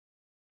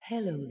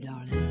Hello,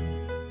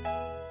 darling.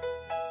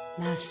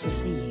 Nice to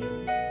see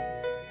you.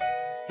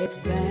 It's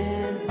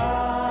been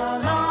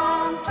a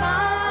long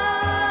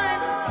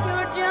time.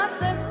 You're just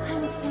as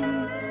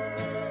handsome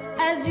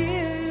as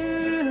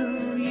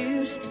you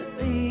used to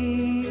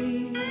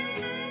be.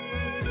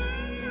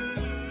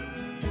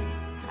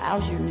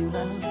 How's your new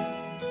love?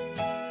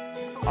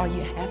 Are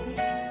you happy?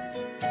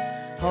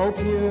 Hope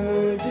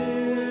you're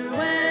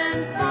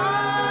doing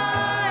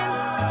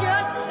fine.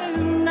 Just to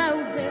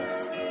know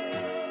this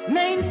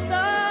means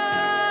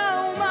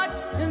so much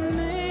to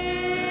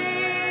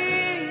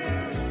me.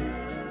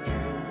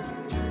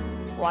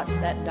 What's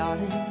that,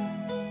 darling?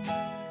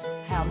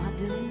 How am I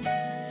doing?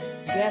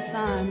 Guess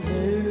I'm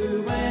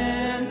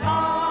doing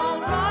all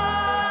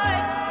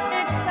right,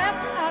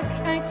 except I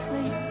can't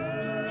sleep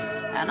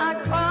and I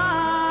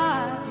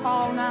cry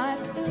all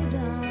night till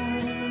dawn.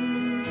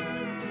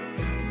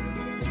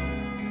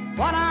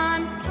 What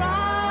I'm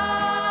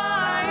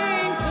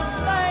trying to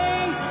say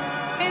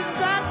is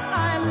that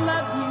I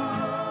love you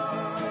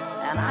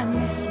and I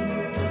miss you,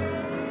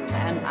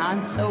 and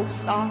I'm so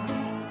sorry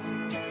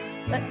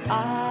that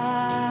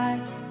I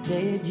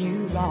did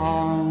you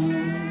wrong.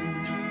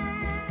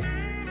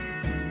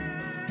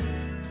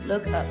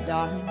 Look up,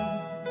 darling,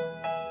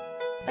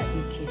 let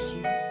me kiss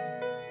you,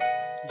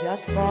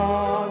 just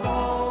for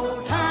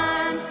old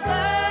time's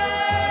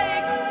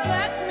sake.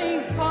 Let me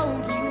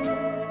hold you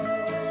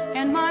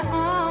in my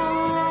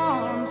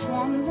arms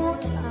one more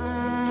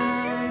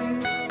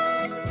time.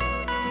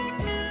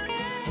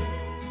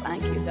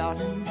 Thank you,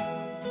 darling.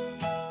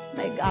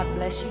 May God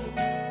bless you.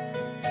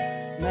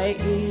 May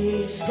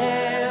each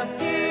step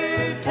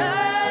you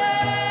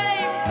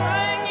take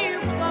bring you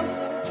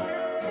closer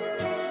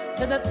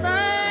to the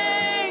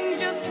things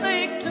you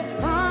seek to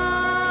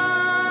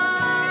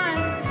find.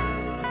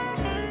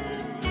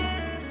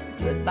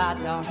 Goodbye,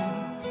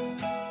 darling.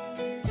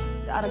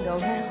 Gotta go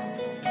now.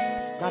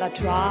 Gotta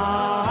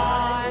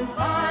try and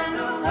find a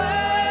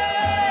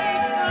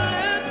way to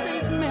lose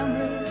these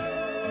memories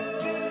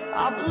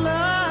of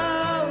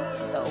love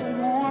so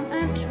warm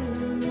and true.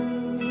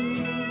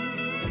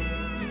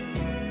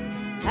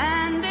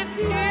 And if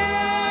you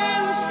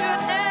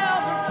should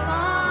ever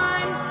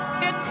find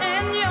it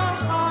in your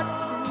heart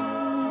to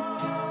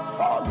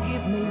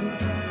forgive me,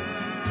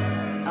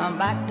 come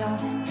back,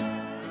 darling.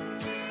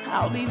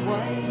 I'll be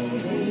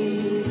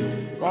waiting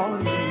for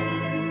you.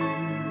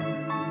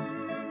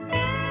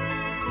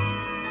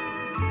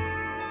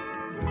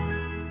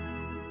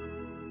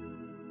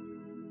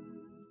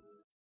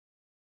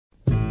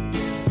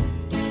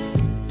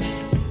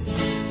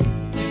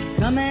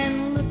 Come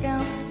and look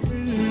out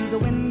through the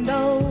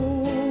window.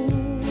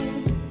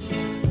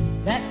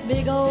 That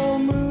big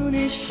old moon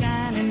is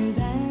shining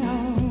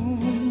down.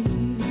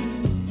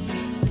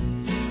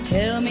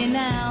 Tell me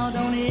now,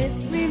 don't it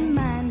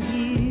remind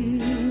you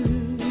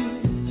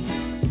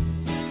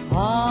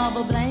of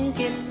a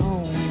blanket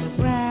on the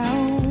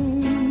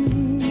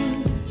ground?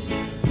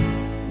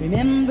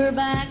 Remember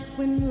back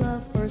when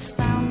love first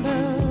found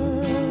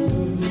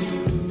us,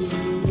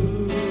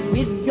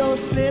 we'd go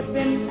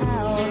slipping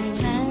out of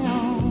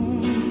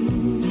town,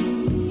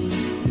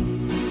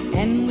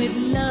 and with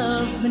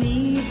love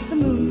beneath the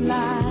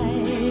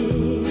moonlight,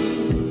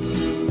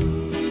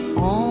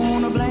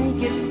 on a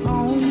blanket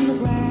on the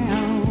ground.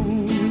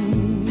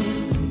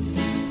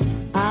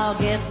 I'll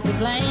get the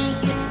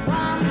blanket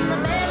from the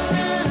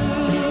bedroom.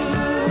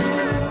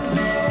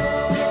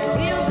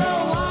 We'll go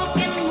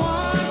walking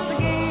once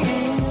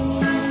again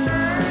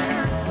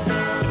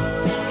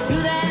to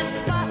that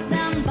spot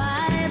down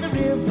by the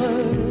river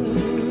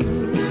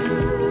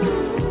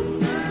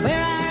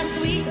where our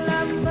sweet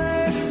love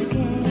first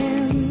began.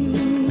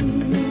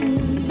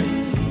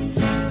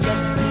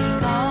 Just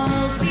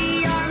because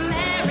we are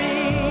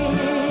married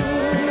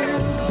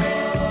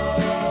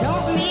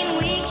don't mean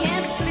we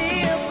can't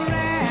slip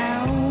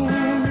around.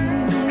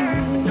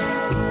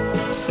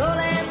 So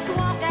let's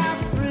walk out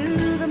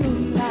through the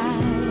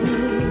moonlight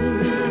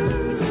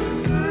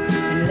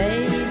and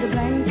lay the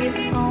blanket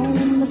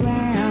on the ground.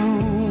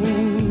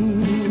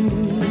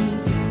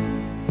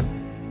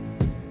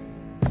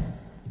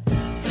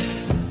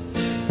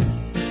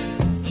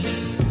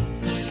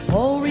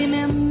 Oh,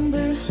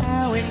 remember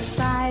how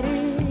excited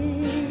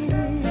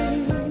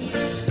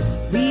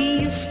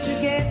we used to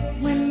get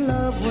when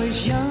love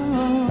was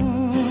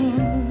young.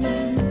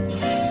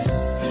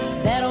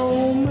 That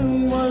old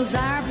moon was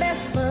our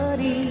best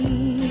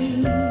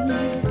buddy.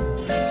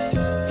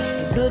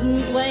 We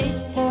couldn't wait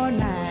for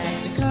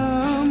night to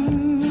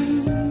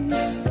come.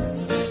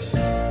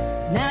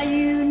 Now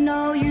you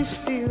know you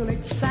still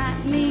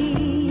excite me,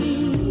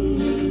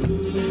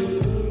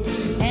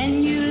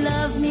 and you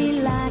love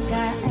me like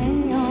I am.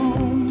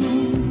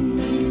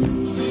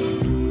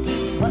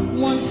 But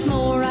once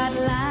more I'd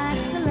like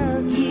to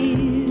love you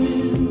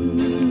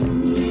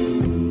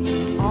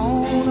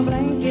on a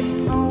blanket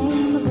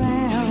on the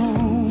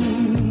ground.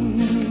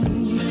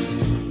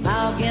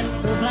 I'll get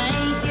the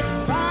blanket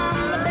from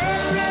the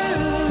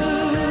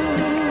bedroom.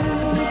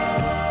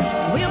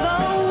 We'll go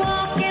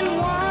walking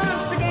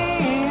once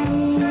again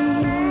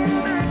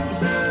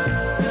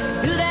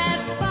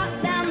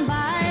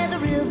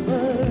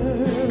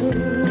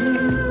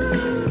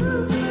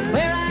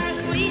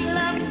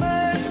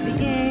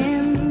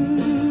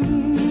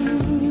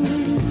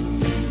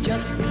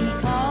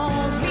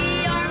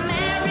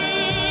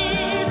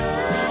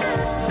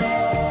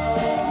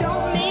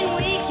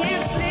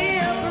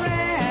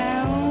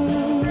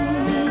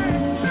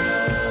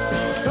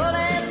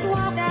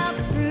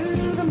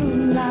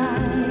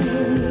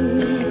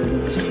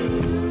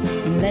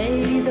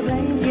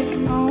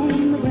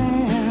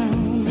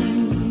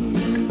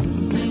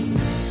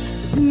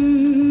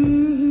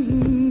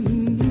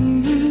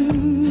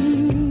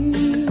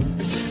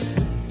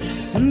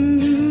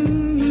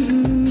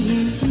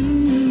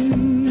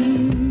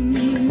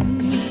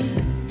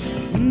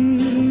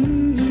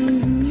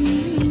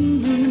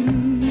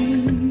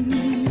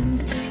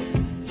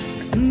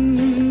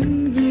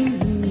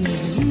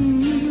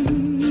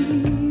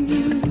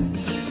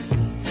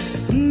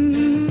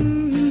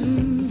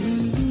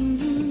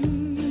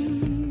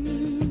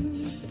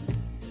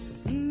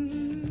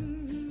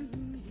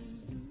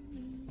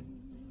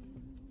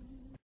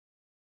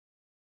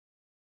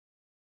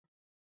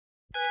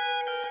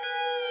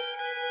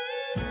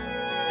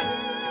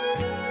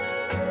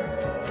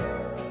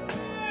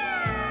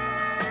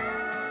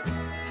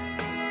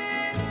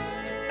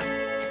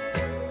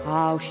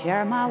I'll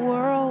share my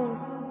world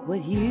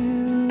with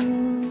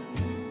you.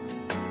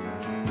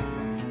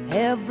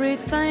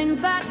 Everything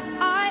that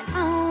I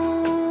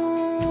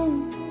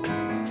own,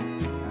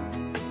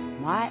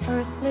 my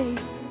earthly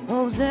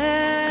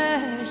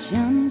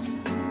possessions,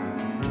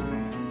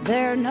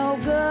 they're no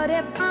good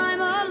if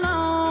I'm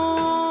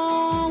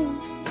alone.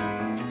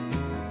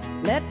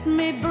 Let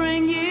me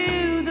bring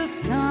you the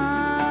sunshine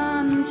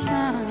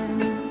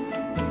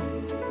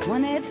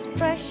when it's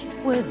fresh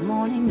with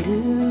morning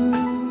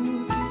dew.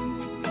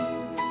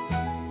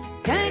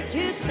 Can't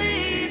you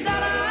see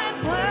that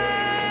I'm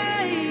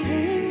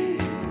waiting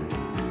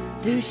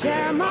to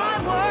share my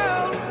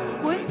world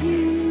with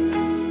you?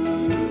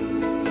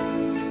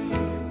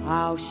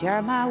 I'll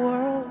share my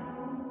world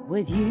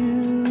with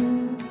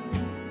you.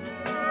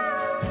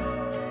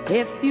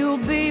 If you'll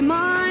be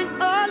mine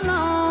alone,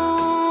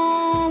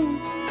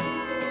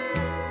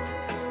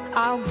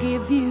 I'll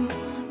give you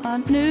a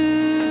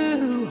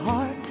new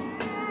heart.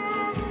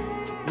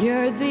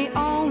 You're the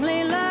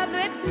only love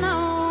it's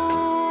known.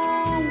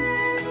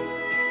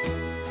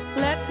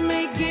 Let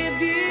me give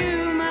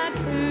you my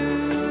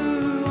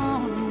true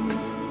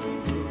arms.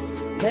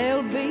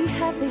 They'll be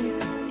happy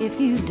if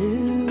you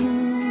do.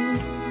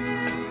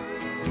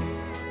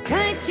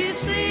 Can't you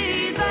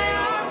see they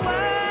are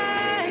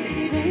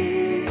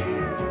waiting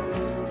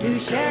to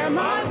share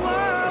my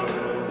world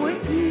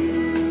with you?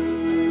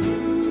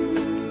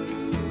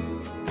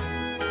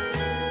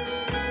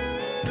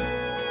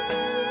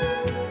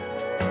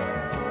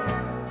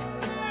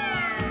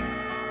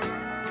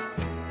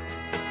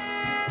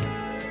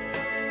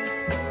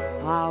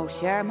 I'll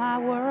share my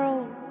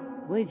world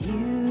with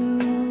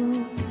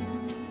you.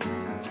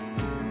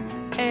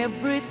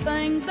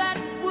 Everything that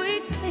we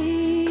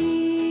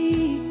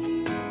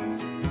see,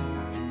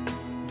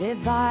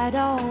 divide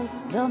all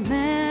the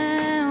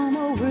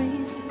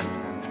memories,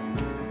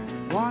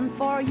 one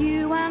for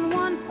you and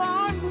one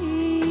for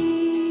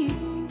me.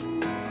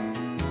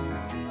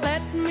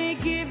 Let me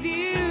give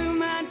you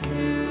my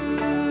two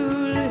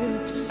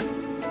lips.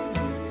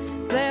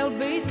 They'll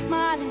be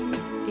smiling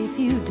if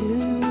you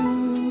do.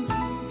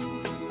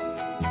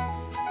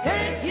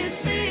 Can't you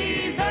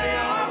see they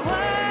are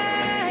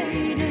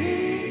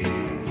waiting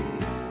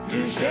to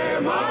share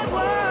my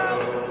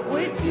world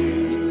with you?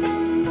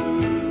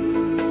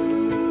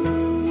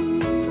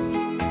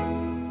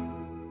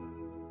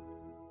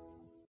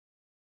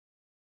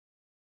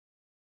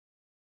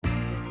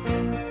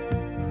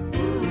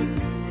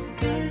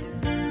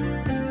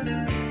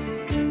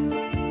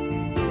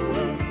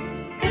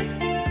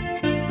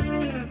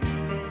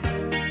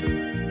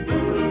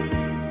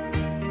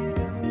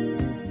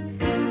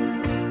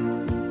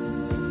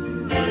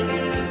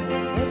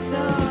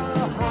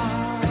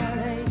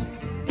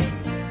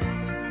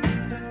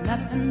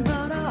 Nothing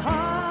but a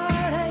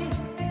heartache.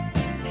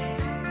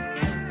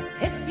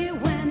 Hits you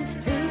when it's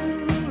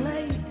too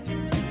late.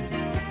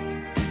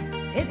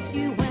 Hits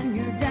you when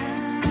you're down.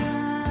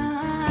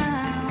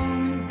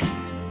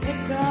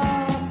 It's a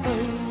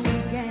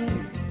fool's game.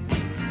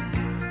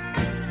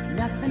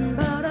 Nothing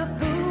but a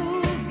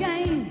fool's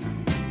game.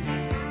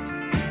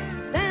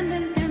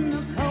 Standing in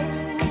the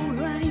cold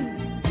rain,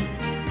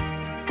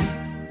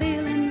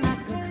 feeling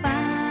like a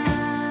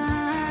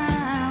clown.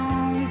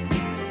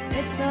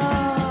 It's a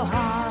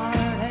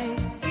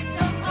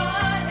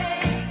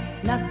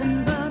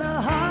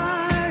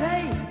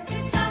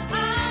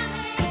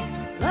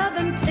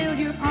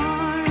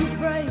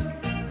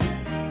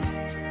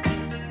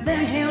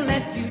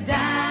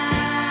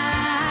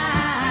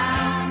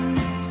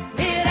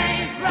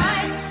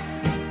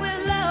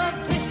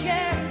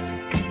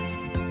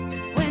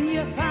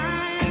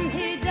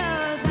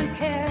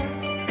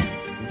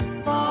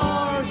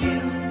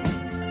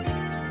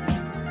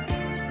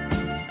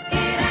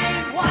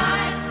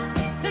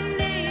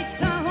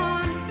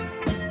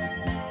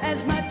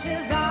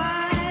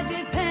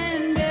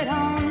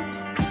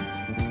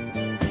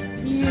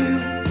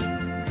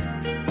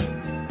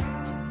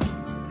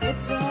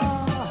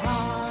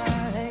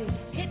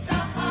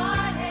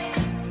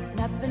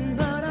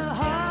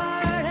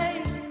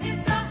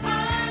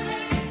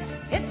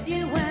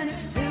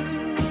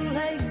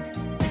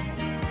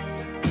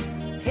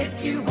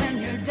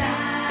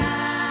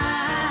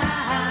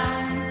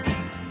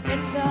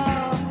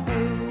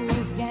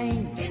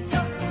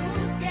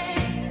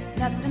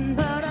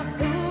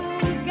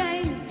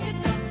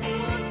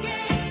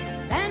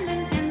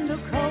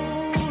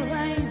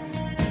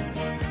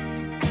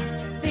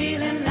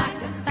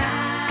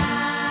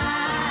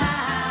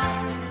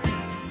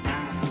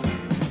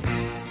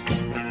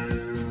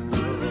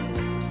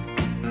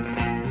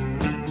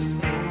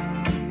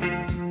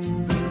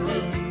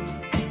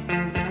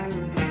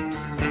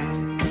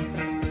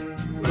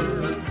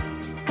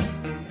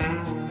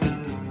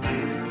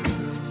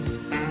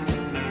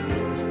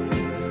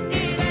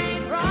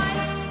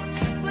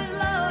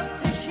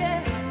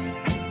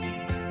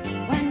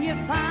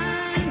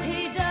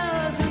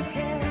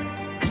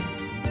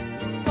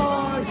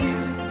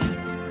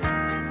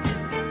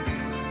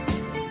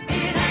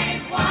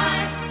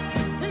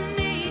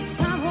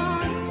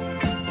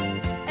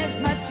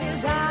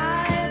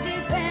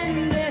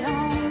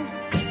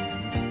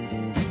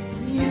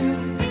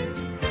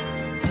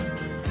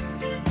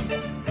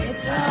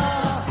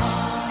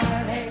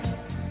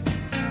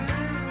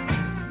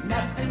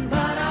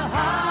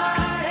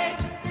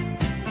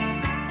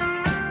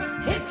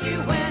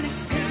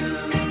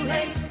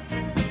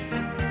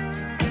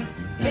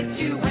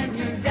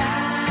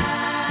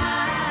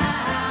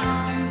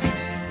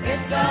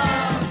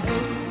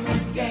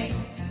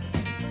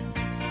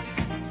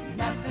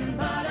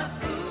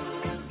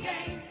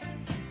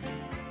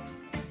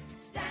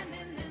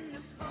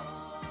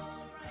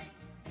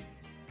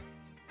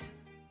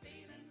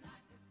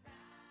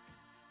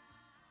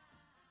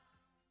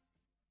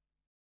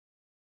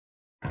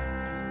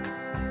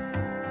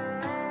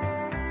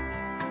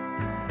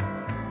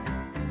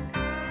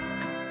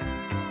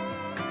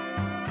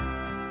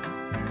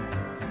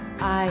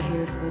I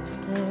hear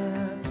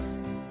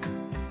footsteps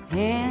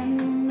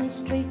in the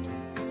street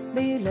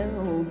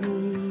below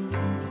me,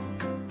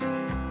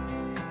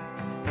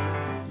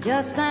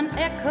 just an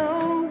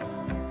echo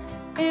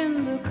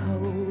in the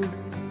cold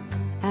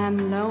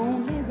and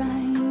lonely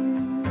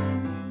rain,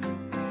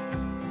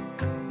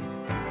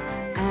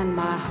 and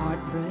my heart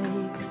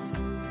breaks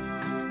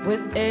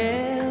with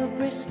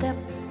every step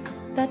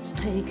that's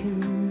taken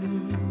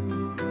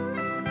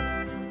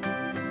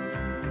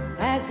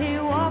as he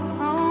walks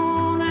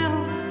on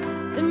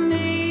out to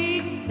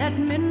meet that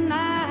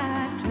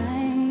midnight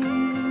train.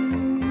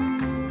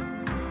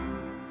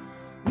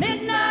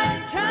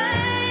 Midnight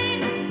train,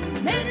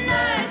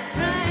 midnight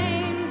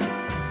train,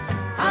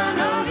 I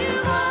know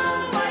you've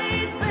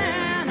always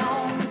been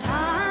on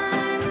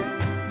time,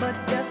 but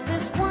just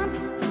this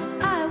once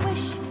I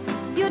wish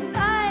you'd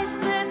pass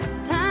this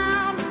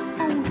town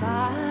on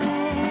by.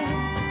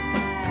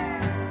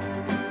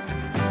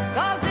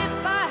 'Cause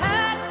if I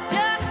had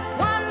just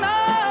one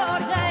more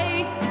day,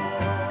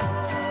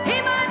 he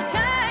might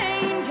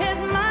change his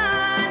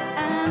mind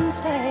and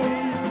stay,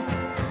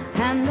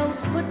 and those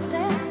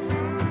footsteps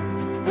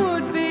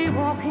would be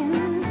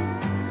walking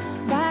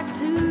back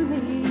to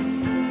me.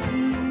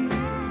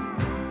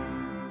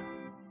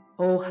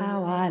 Oh,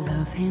 how I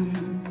love him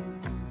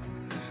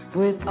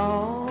with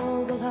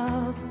all the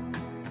love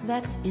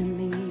that's in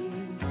me.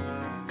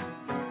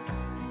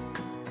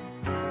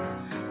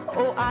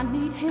 Oh, I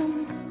need him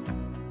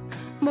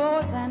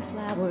more than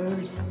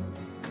flowers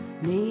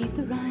need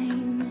the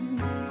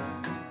rain.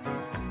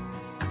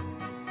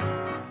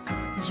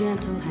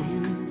 Gentle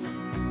hands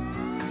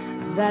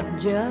that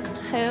just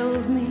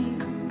held me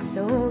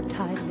so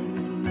tightly,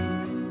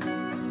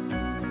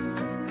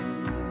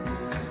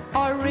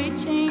 or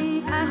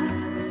reaching out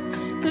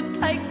to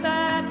take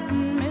that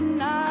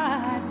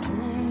midnight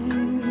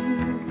train.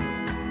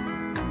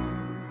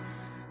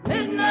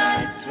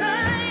 Midnight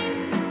train,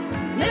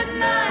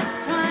 midnight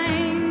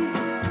train,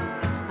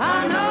 I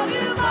know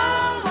you've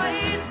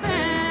always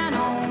been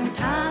on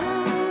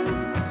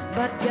time,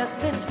 but just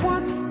this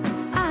once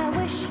I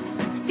wish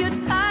you'd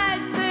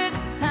pass this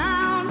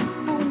town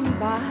on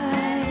by.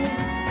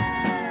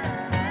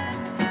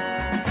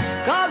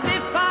 'Cause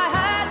if I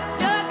had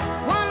just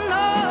one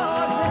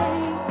more day,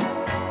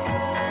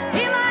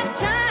 he might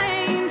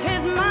change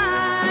his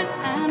mind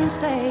and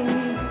stay,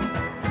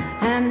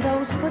 and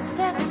those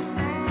footsteps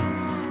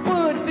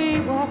would be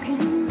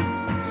walking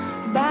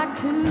back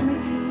to me,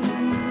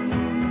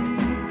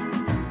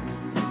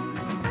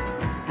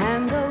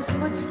 and those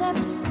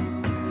footsteps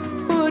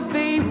would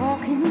be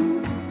walking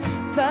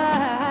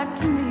back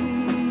to me.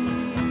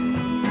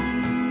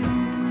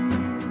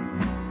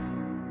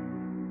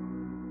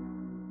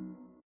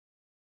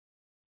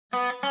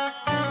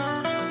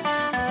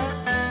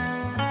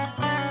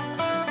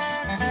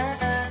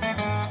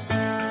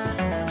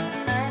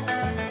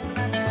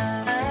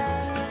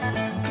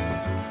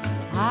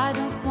 I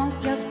don't want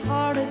just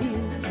part of you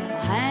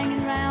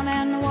hanging around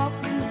and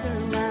walking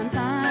through my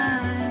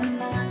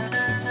time.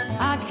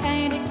 I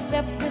can't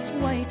accept this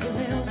way to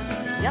live.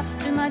 It's just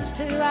too much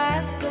to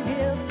ask or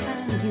give,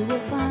 and you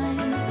will find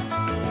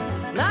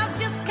love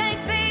just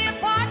can't be a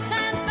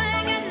part-time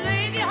thing and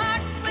leave your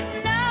heart with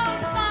no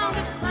song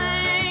to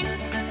sing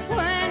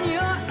when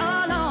you're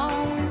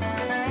alone.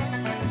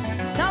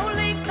 So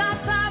leave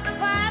thoughts of the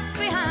past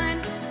behind.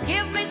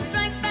 Give me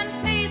strength and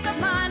peace of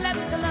mind. Let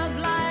the love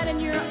light in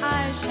your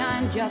eyes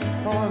shine just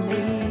for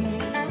me.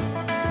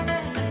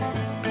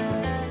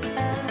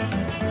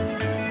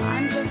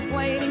 I'm just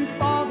waiting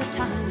for the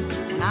time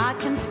when I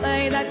can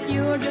say that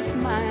you're just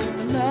mine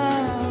for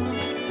love.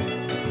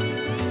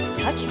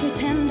 Touch me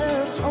tender,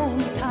 hold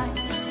me tight,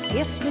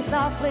 kiss me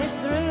softly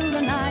through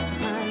the night,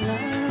 my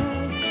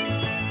love.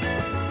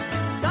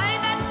 Say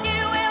that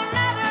you will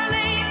never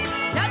leave,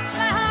 touch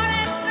my heart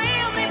and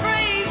feel me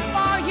breathe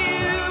for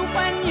you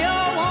when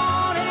you're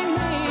wanting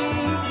me.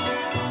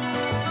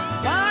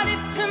 But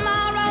if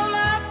tomorrow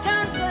love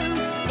turns blue,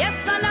 yes,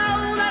 I know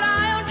that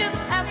I'll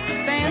just have to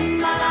spend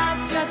my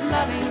life just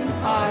loving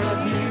part of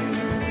you.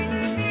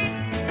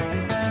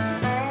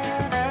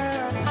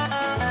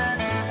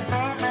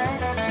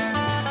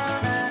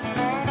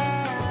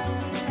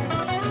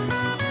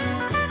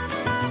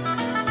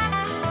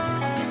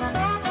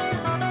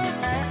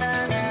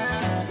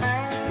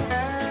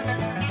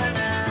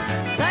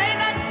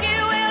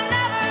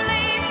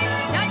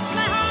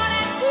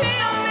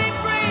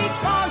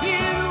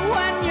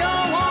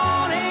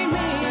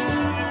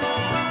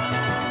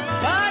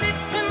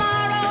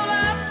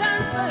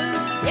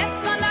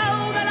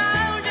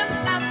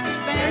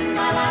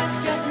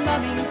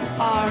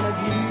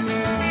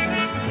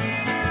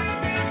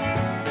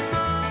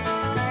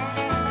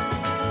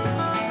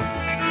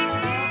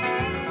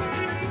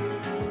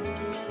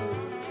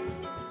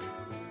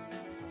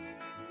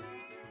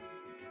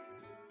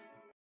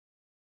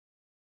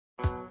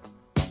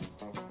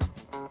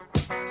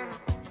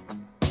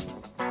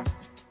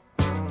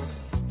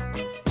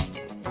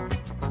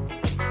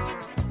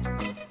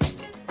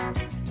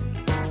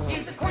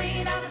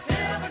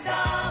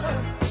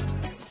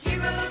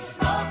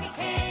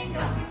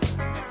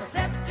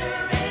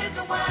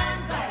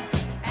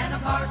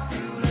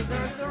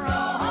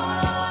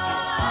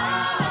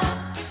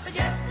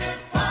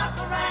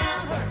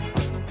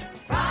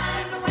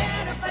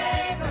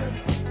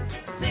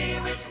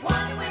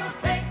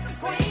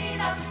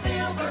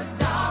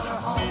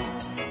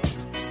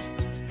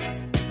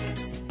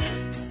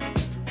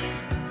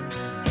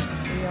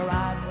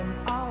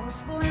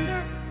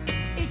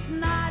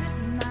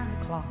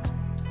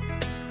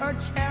 Her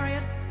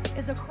chariot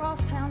is a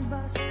crosstown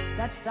bus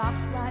that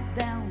stops right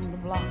down the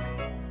block.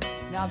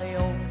 Now the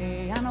old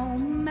piano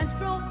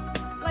minstrel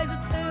plays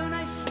a tune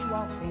as she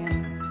walks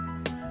in,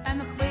 and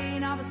the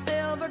queen of the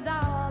silver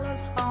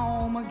dollar's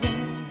home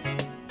again.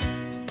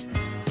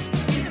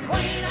 She's the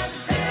queen of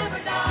the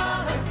silver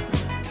dollar.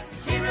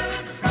 She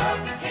rules the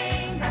smoky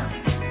kingdom.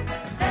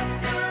 The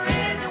scepter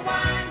is a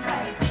wine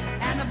glass,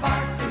 and the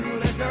bar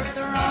stool is her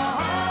throne.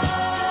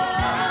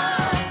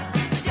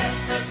 The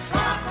jesters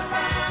flock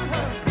around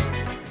her,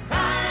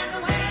 trying to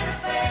win her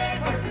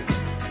favors,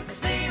 to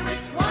see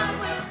which one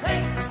will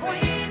take the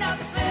queen of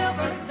the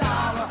silver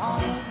dollar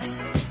home.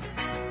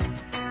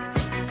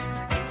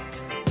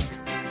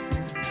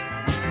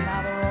 Now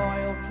the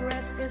royal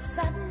dress is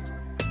satin,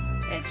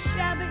 it's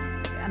shabby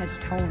and it's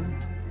torn.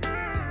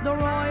 The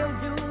royal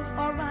jewels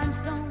are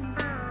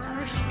rhinestones, and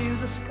her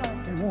shoes are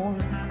scuffed and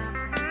worn.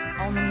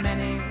 On the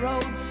many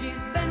roads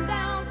she's been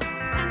down,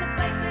 and the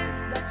places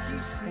that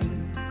she's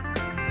seen,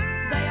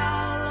 they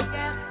all look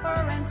at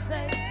her and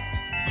say,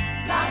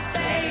 God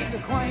save the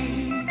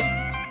queen.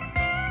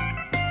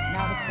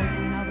 Now the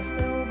queen of the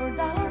silver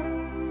dollar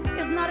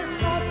is not as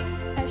haughty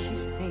as she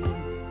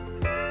seems.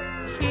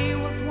 She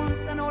was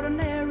once an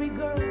ordinary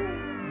girl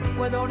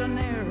with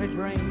ordinary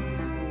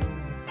dreams.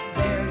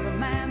 There's a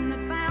man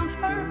that found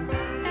her,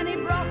 and he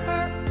brought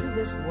her to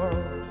this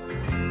world.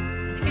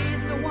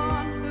 He's the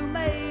one who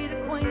made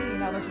a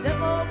queen of a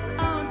simple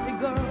country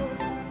girl.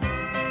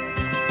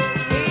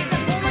 She's the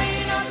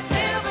queen of the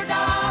silver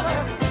dollar.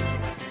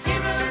 She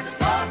rules the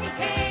smoky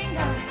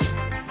kingdom.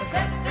 The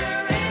scepter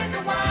is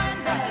a wine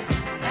glass,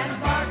 and the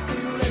bar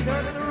stool is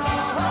her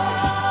throne.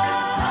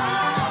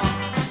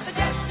 The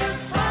jesters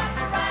flock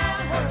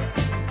around her,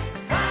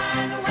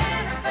 trying to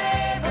win her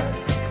favors,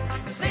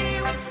 to see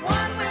which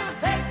one will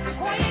take the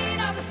queen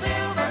of the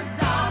silver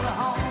dollar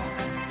home.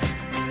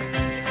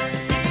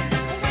 She's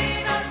the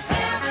queen of the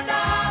silver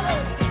dollar.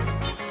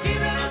 She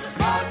rules the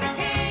smoky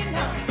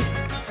kingdom.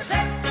 Her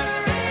scepter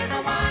is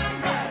a wine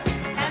glass,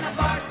 and the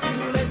bar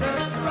stool is her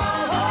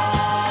throne.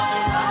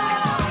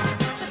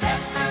 The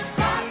jesters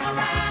flock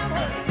around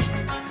her,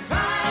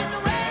 trying to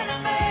win her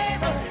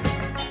favors,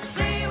 to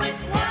see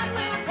which one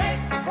will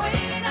take the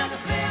queen of the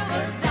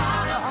silver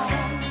dollar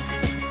home.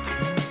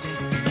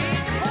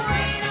 She's the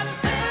queen of the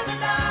silver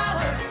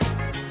dollar.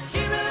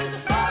 She rules the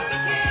smoky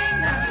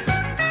kingdom.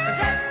 Her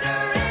scepter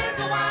is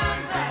a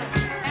wine glass,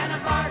 and a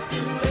bar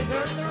stool is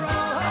her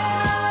throne.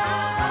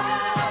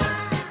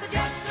 The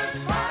jesters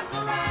flock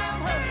around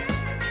her,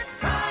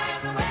 trying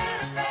to win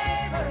her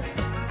favors,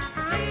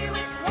 to see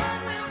which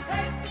one will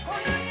take the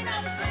queen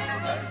of the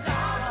silver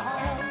dollar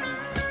home.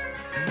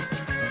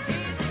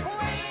 She's the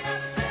queen of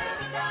the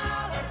silver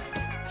dollar.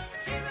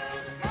 She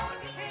rules the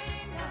smoky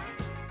kingdom.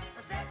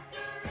 Her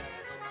scepter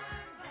is a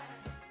wine glass,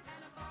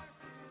 and a bar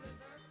stool is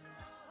her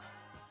throne.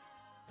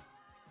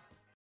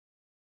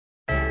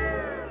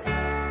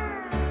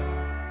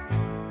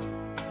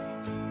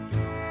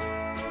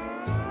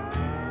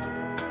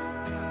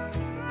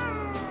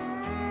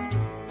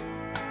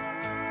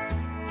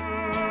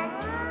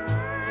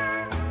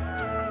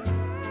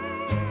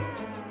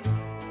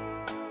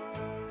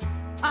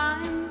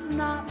 I'm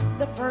not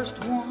the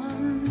first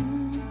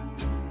one.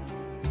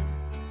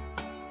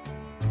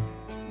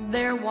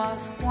 There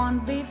was one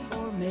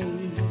before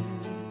me.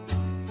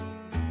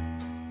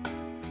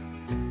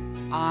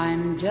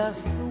 I'm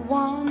just the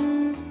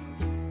one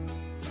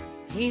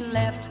he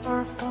left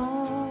her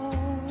for.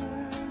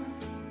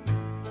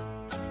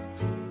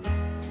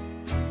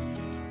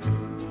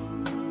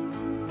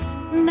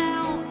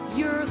 Now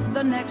you're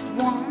the next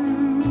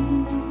one,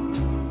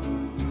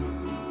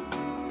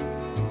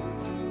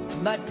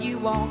 but you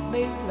won't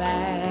be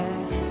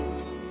last.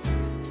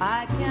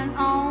 I can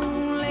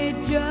only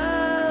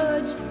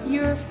judge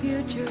your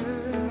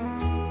future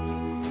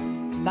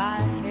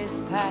by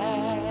his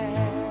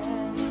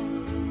past.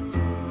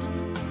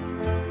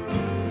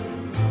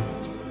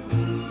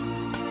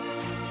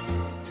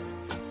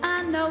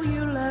 I know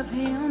you love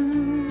him,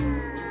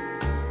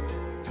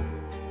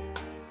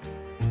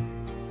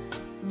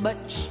 but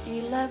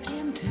she loved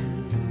him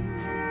too.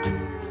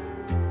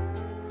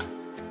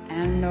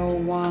 And no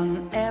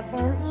one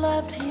ever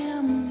loved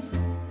him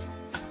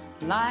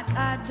like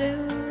I do.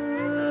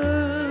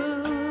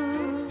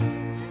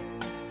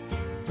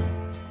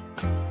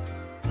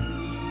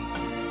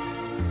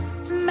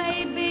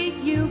 Maybe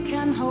you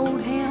can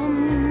hold him.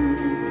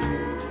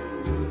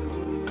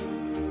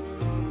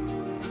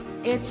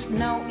 It's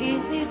no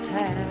easy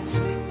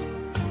task.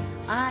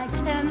 I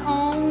can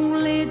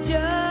only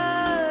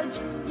judge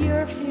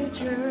your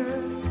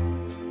future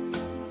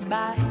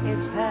by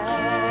his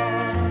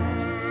past.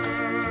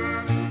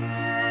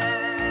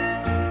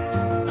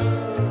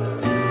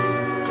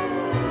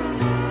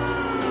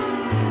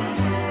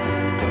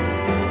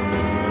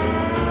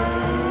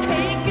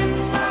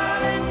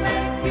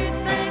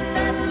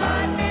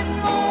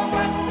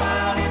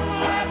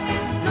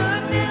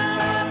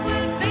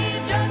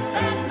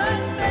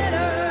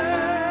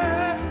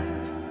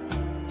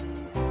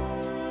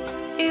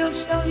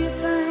 Show you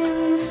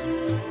things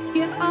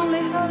you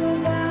only heard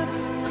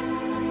about.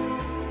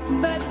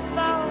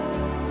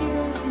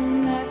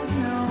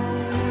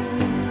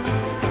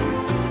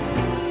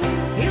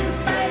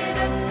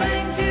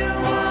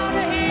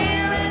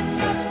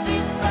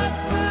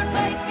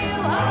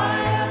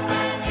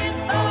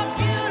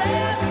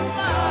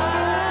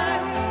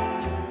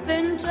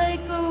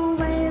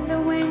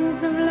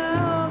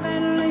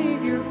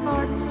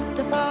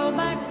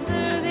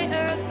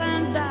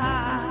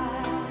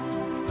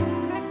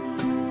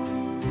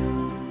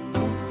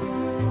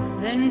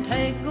 then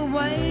take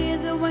away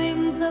the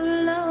wings of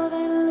love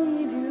and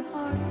leave your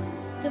heart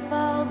to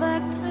fall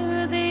back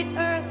to the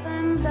earth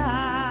and die.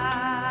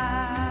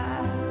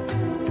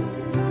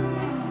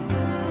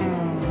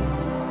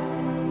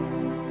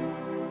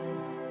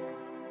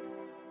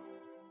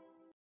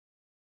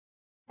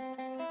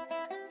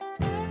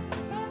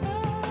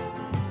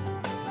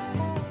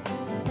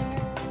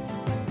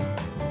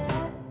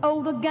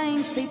 Oh, the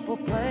games people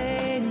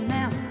play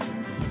now,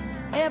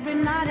 every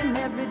night and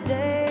every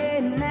day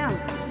now,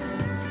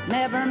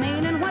 never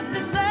meaning what they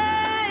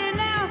say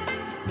now,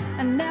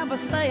 and never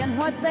saying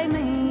what they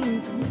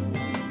mean,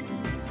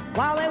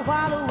 while they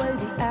while away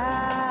the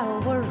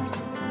hours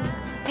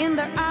in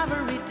their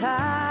ivory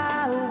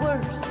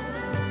towers,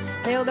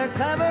 till they're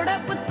covered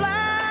up with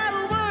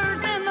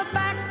flowers in the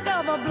back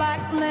of a black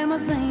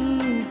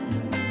limousine.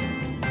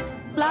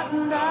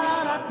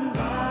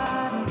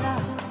 La-da-da-da-da-da,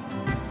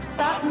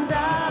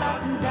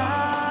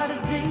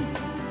 da-da-da-da-da-da-dee,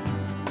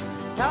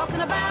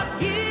 talking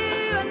about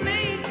you and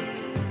me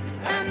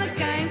and the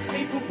games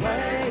people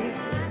play.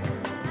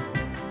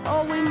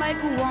 Oh, we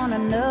make one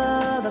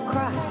another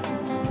cry,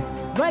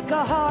 break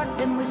a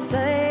heart and we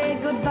say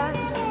goodbye,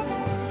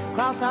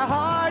 cross our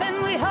heart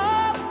and we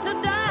hope to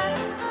die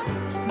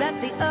that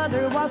the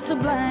other was to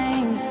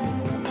blame,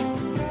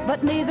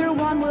 but neither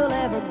one will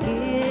ever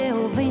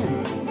give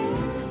in.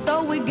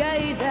 So we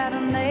gaze at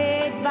an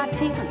 8 by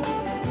 10,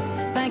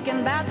 thinking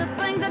about the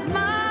things that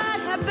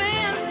might have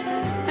been,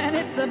 and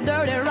it's a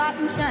dirty,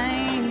 rotten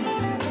shame.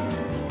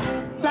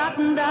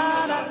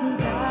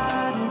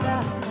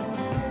 La-da-da-da-da-da,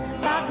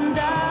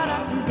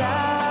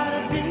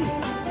 la-da-da-da-da-dee,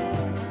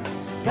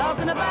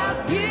 talking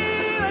about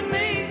you and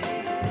me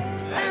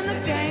and the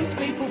games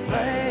people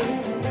play.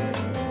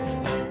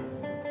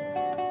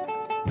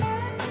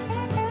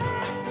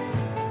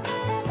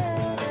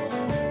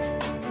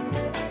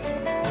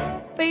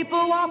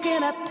 People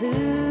walking up to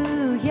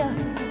you,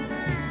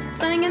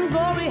 singing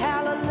glory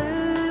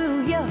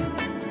hallelujah,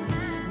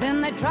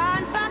 then they try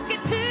and suck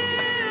it to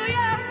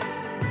you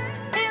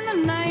in the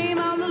name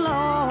of the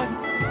Lord.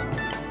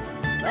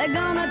 They're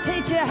gonna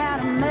teach you how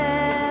to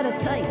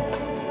meditate,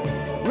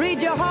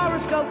 read your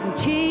horoscope and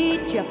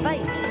cheat your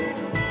fate,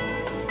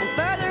 and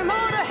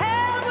furthermore to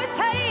hell with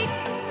hate.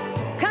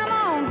 Come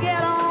on,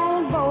 get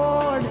on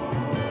board.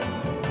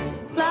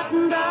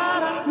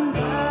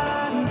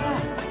 La-da-da-da-da-da,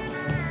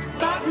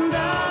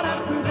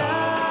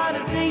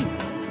 la-da-da-da-da-dee,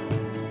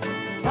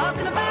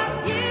 talking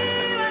about you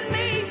and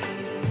me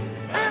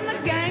and the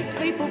games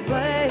people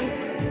play.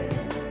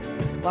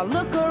 Well,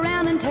 look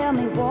around and tell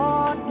me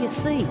what you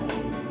see.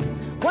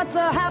 What's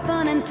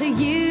a-happening to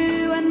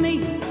you and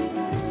me?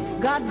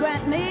 God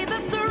grant me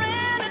the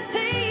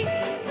serenity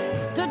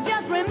to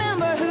just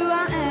remember who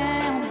I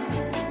am,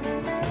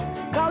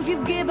 'cause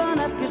you've given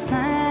up your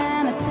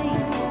sanity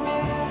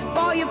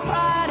for your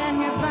pride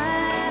and your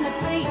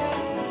vanity,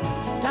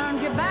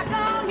 turned your back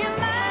on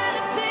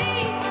humanity,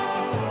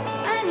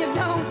 and you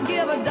don't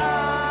give a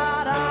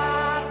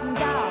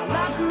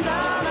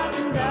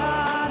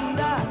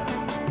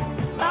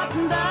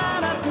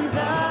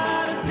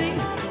da-da-da-da-da-da-da-da-da-da-da-dee,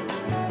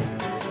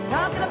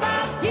 talking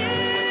about you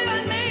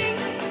and me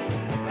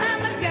and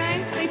the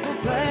games people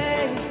play.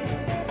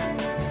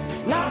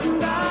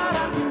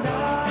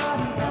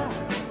 La-da-da-da-da-da,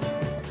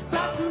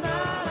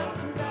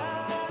 la-da-da-da-da,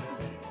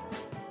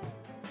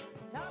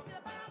 talking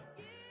about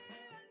you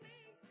and me.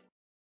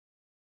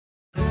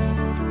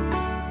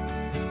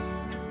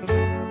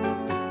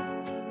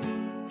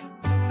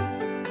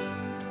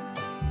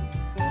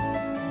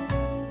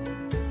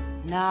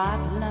 Not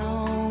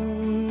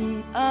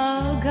long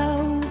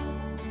ago,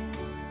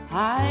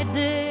 I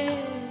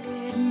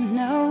didn't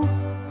know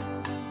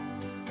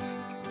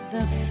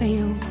the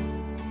feel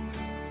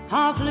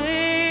of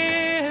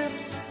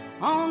lips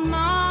on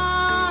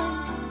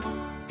mine,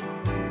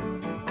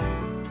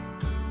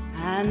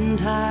 and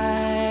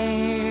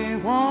I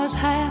was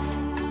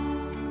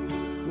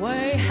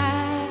halfway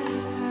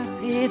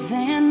happy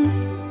then,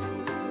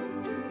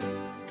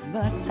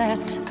 but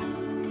that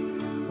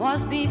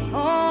was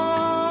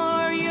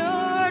before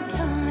your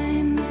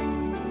time.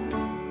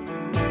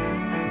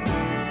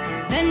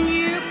 Then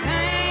you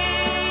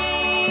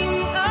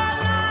came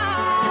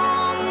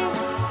along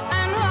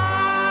and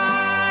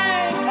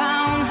I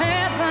found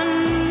heaven,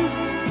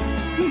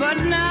 but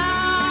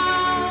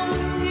now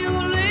you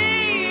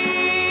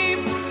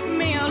leave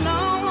me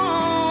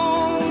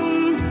alone.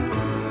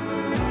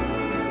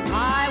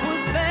 I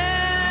was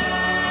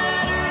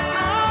better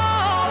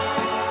off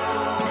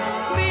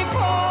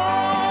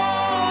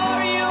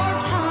before your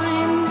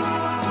time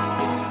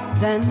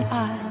than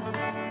I'll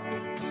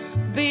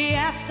be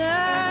after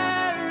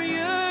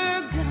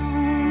you're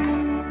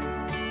gone.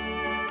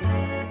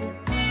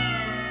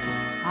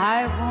 I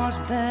was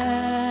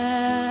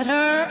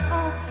better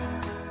off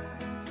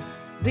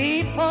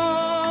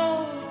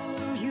before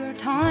your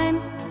time,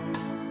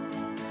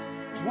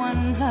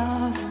 one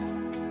love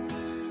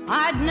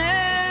I'd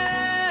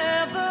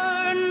never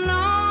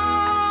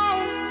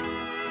known.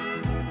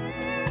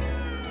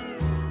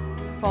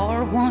 For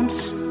once,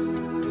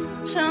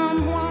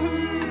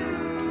 someone's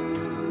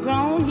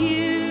grown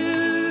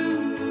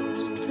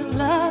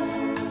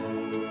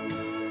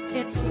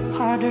it's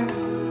harder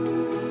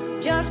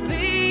just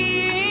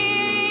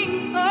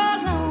being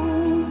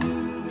alone.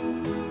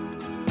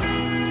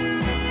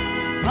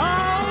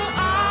 Oh,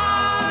 I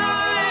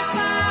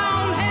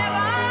found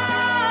heaven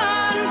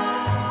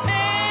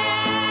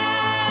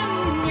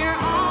in your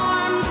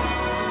arms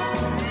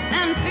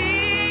and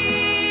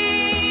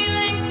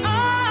feeling I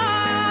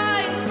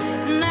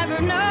never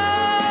know.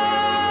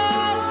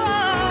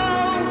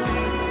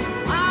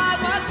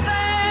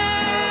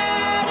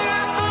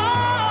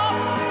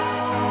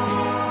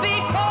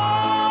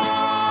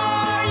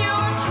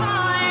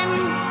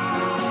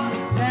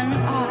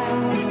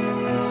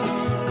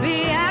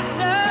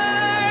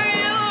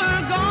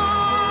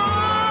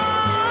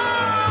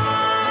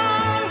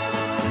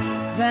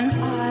 Then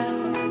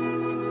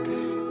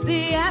I'll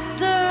be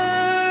after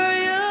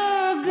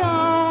you're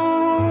gone.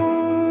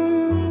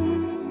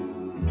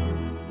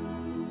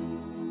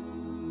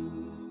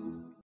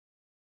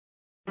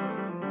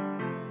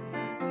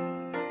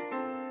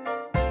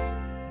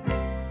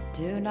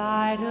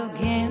 Tonight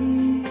again,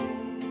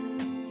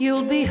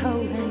 you'll be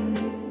holding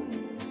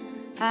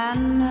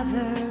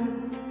another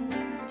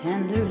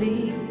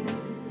tenderly,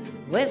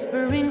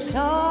 whispering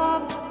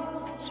soft,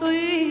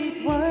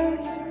 sweet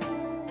words.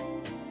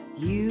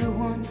 You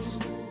once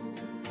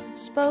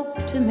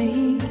spoke to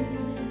me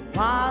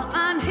while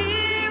I'm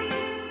here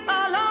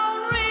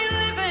alone,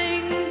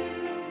 reliving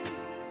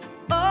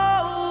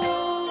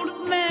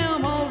old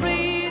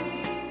memories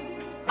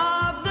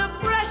of the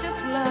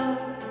precious love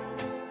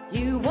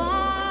you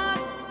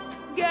once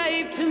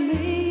gave to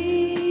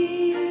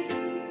me.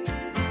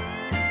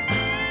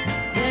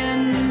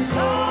 Then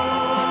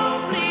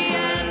softly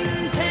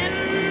and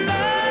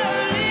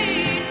tenderly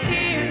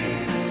tears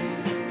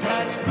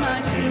touched my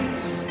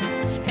cheeks,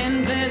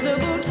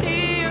 invisible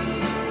tears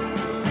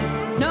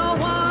no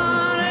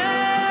one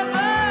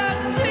ever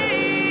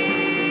sees.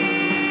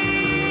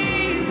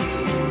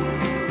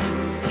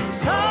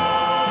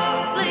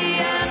 Softly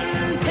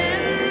and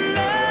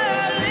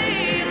tenderly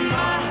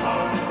my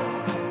heart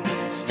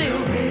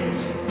still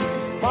beats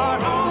for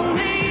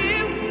only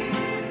you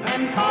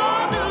and for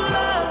the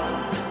love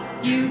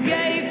you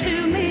gave to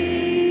me.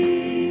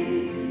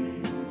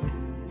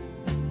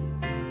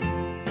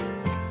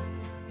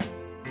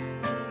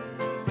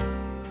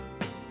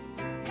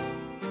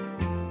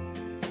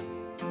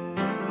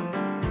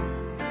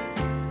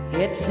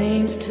 It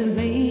seems to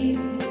me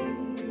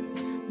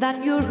that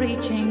you're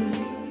reaching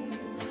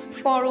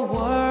for a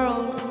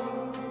world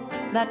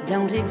that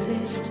don't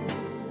exist,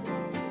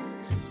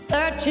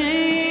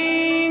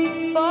 searching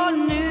for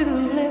new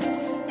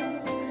lips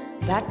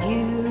that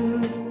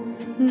you've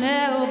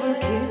never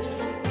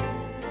kissed.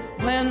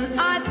 When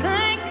I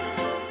think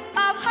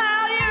of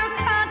how your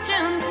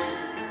conscience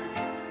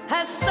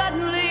has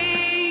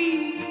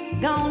suddenly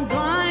gone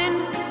blind,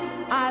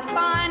 I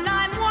find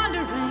I'm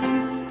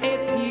wondering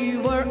if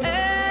you were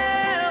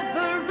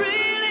ever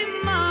really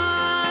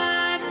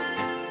mine.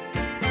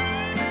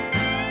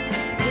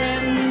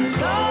 Then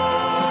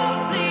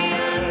softly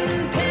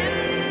and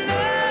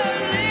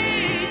tenderly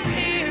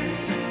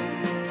tears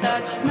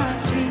touched my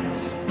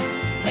cheeks,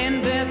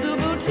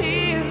 invisible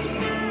tears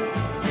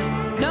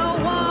no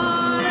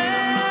one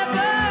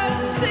ever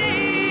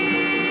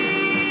sees.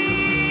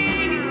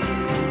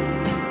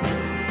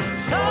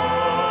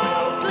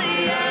 Softly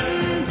and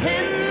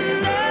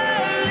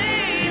tenderly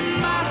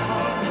my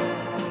heart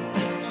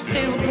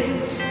still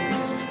beats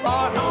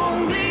for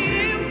only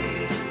you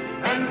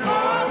and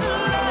for the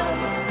love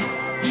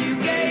you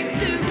gave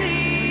to me.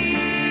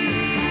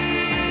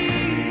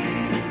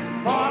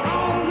 For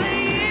only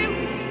you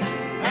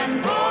and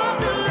for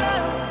the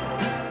love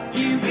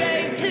you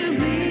gave to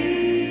me.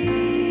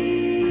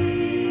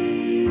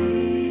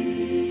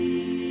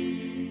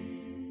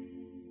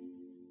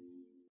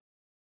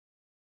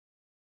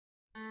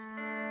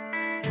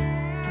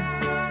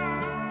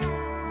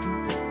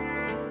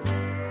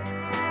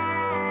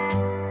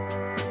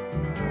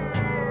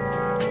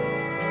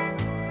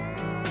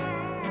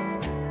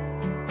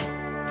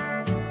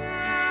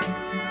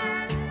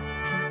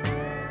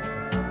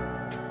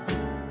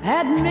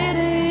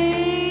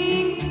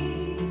 Admitting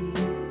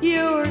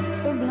you're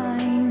to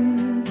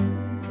blame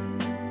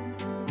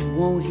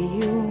won't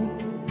heal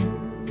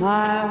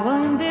my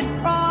wounded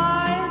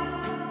pride.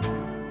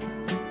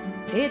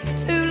 It's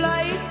too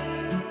late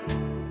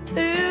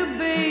to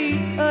be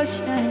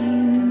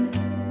ashamed.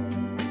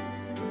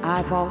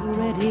 I've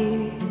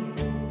already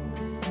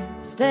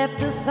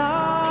stepped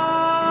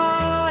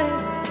aside.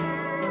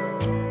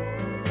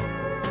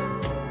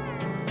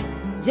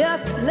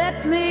 Just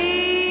let me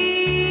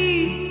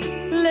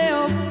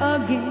live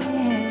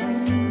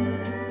again,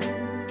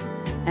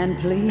 and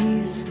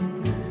please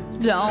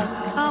don't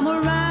come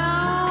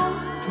around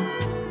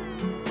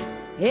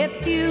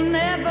if you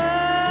never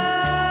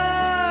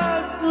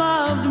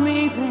loved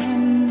me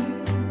then.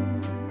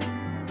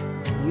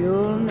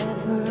 You'll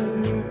never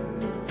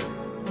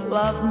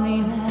love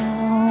me now.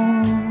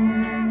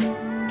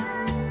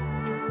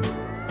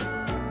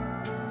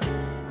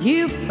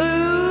 You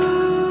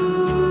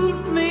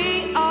fooled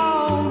me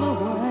all the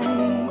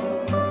way.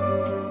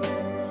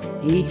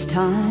 Each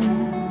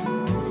time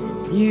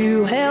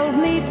you held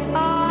me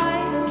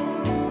tight,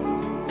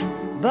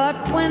 but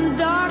when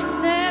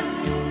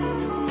darkness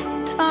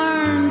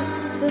turned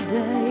to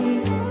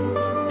day,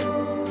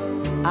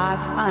 I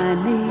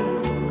finally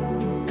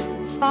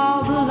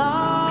saw the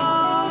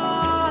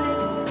light.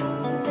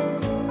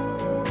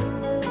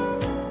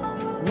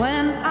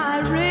 When I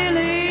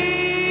really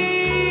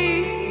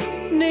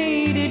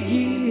needed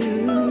you,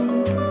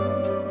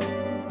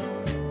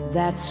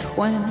 that's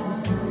when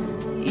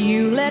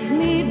you let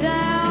me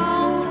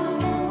down.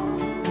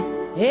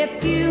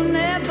 If you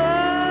never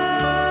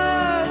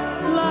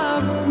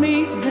loved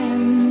me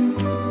then,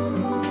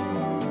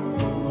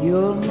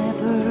 you'll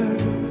never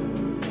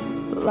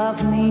love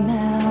me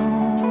now.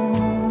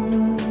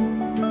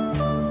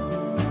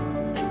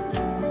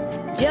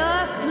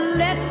 Just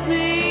let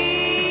me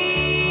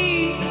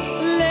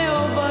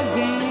live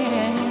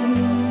again,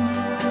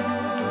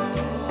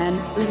 and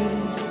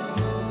please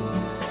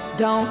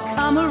don't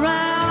come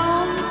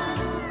around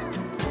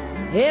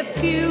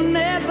if you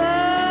never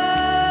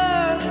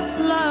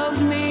love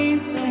me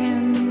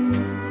then.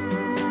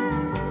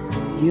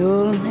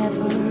 You'll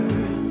never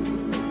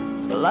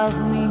love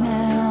me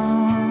now.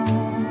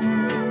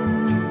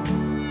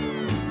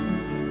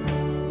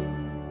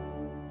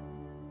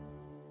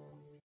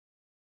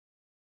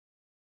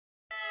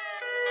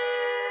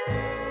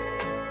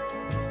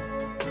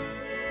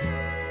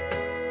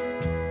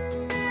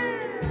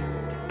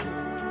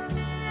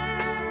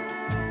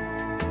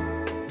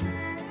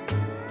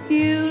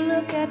 You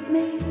look at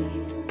me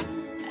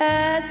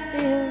as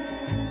if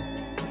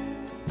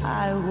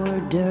I were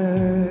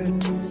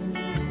dirt,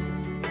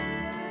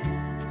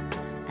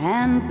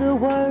 and the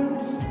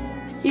words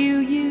you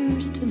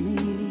used to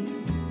me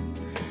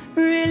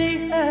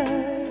really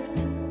hurt.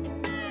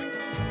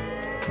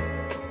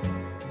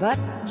 But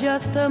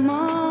just a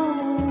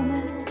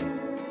moment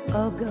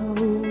ago,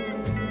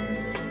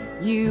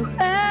 you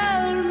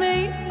held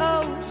me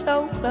oh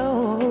so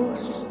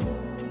close.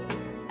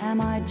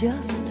 Am I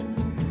just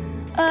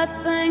a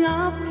thing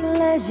of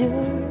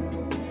pleasure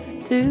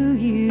to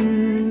you?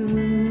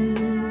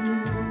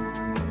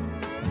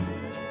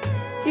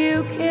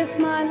 You kiss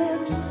my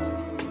lips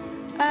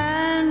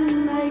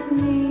and make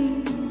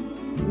me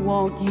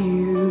want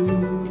you,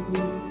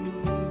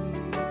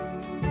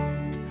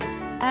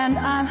 and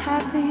I'm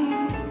happy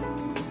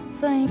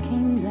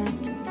thinking that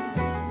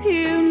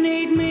you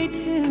need me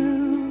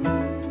too.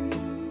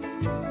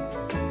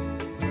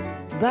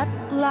 But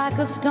like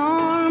a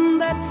storm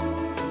that's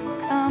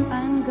come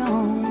and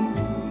gone,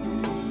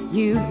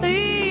 you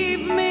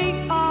leave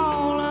me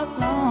all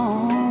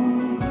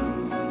alone.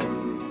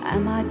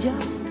 Am I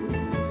just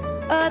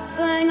a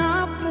thing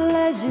of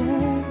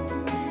pleasure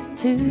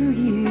to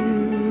you?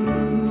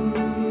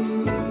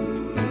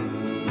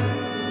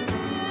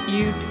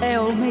 You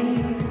tell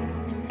me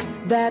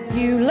that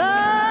you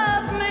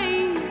love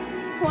me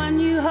when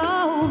you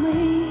hold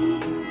me,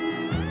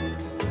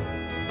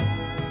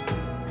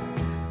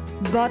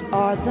 but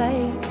are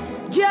they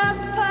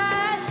just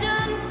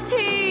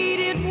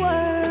passion-heated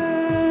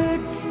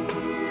words?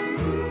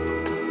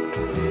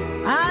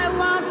 I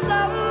want so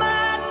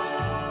much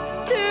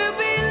to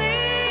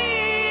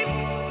believe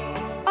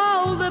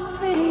all the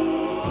pretty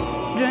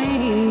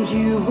dreams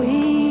you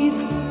weave.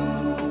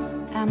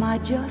 Am I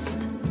just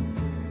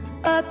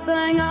a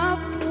thing of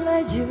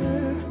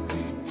pleasure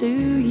to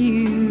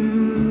you?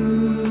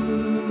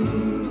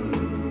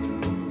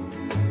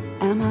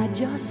 Am I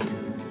just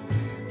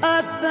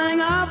a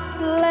thing of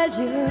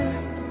pleasure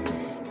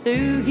to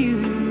you?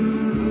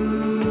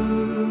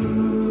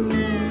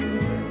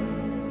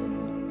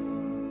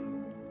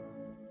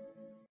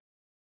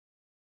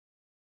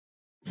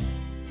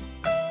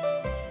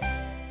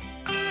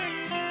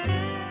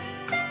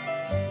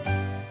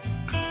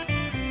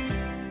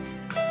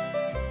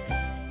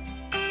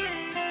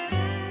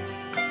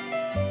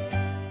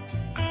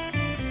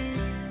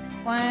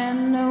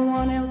 When no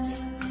one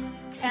else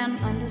can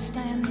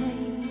understand me,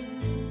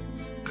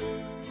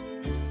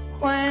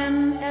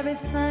 when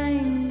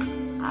everything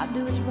I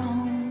do is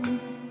wrong,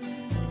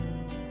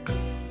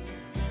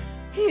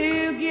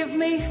 you give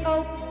me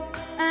hope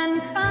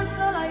and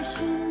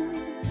consolation.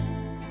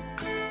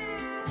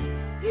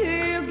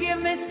 You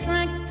give me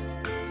strength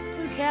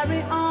to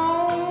carry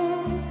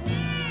on,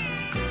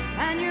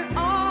 and you're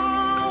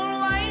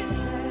always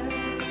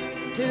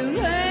there to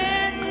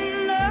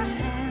lend a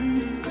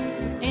hand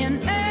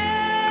in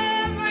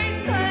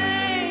everything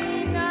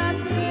I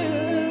do.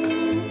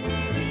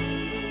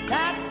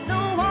 That's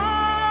the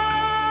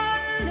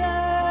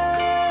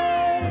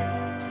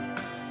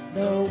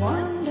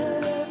wonder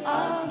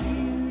of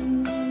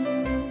you.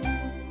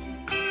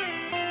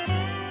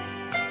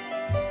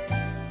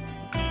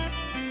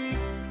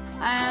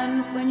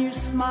 And when you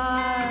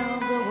smile,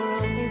 the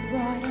world is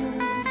brighter.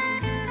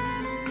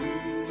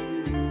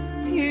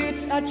 You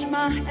touch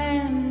my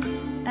hand,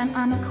 and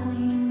I'm a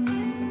queen.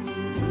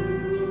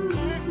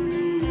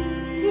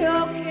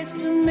 Your kiss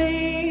to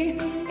me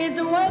is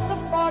worth a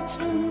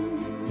fortune.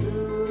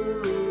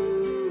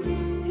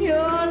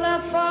 Your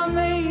love for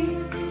me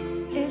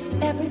is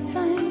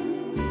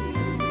everything.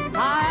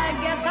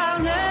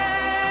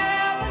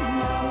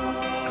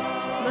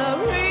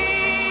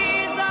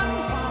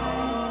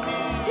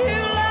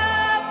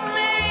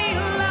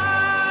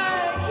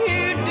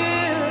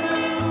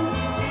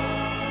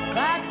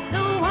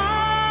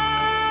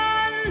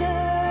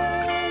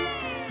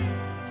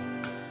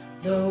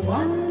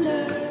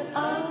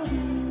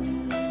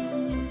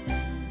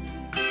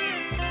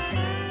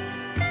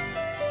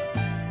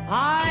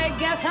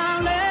 guess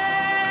I'll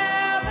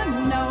never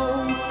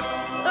know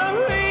the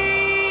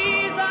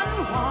reason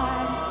why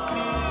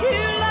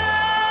you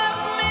love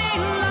me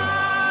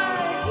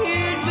like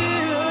you do.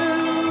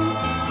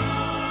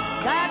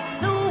 That's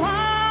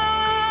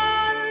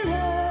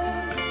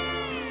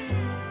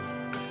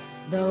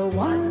the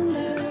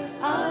wonder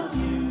of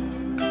you.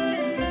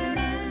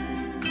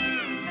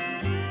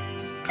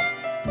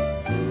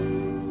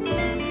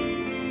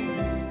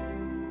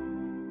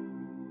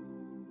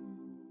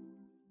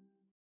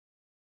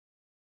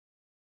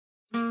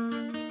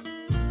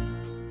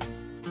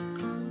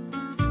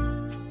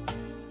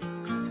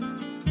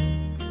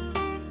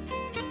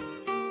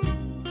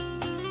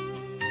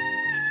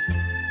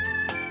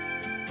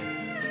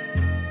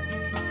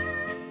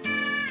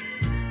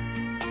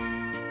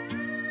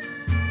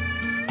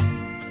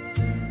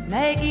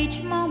 May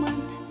each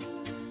moment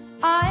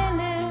I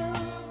live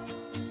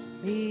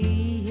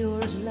be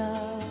yours,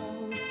 love.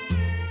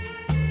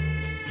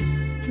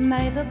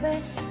 May the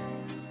best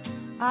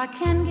I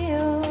can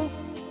give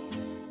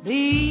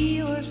be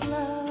yours,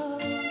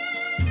 love.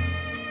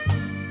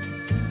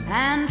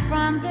 And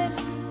from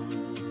this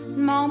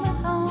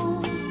moment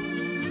on,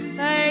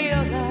 may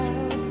your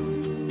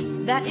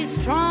love that is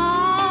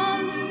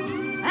strong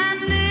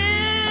and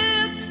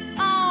lives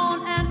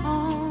on and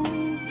on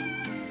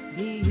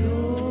be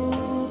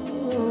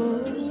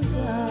yours,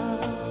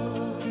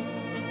 love.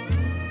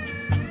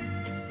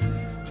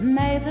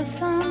 May the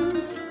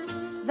sons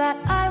that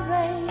I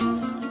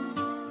raise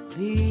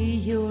be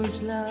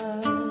yours,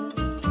 love.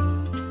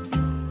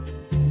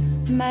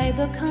 May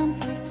the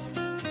comforts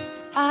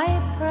I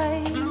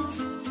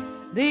praise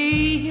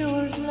be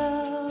yours,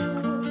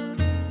 love.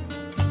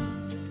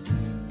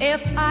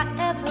 If I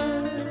ever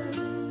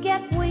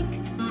get weak,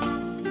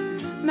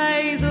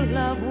 may the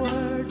love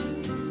words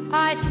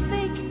I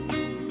speak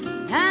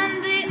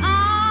and the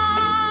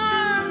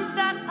arms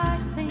that I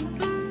seek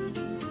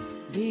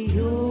be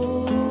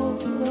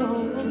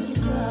yours,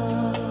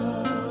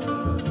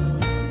 love.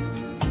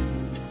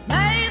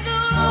 May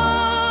the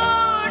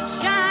Lord's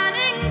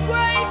shining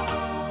grace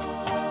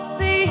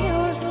be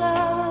yours,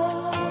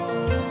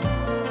 love.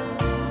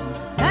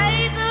 May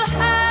the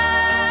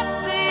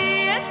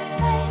happiest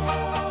face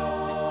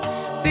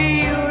be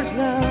yours,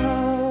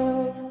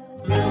 love.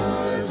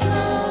 Yours,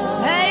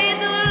 love. May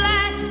the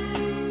last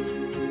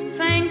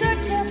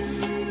fingertips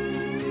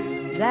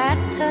that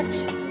touch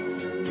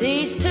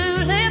these two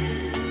lips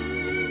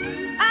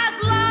as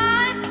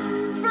life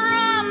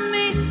from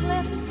me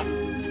slips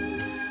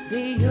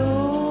be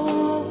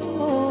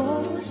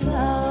yours,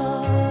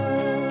 love.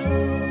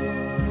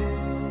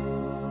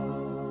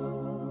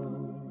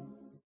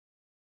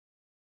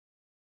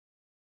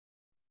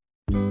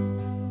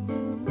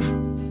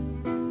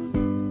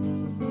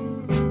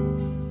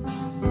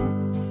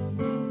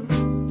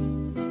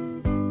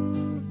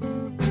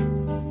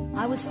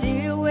 I was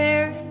still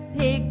wearing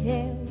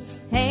pigtails,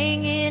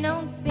 hanging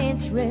on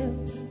fence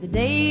rails the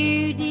day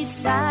you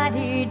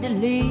decided to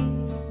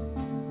leave.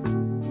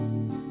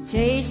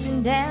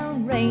 Chasing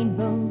down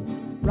rainbows,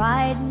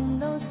 riding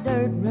those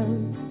dirt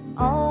roads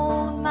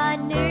on my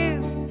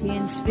new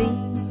 10-speed.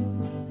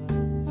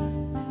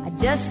 I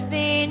just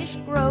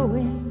finished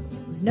growing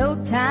with no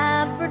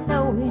time for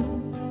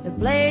knowing the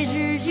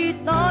pleasures you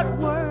thought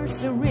were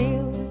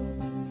surreal.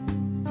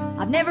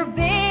 I've never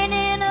been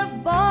in a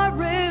bar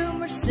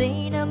room or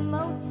seen a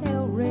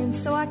motel room,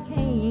 so I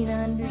can't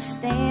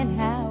understand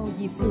how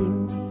you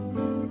feel.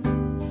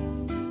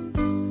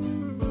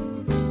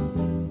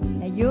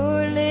 Now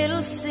your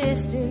little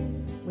sister,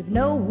 with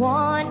no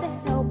one to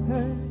help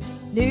her,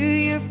 knew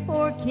your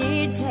 4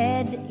 kids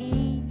had to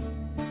eat.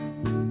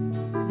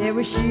 There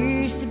were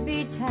shoes to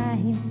be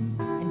tying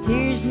and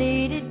tears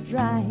needed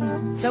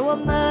drying, so a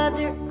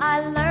mother I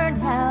learned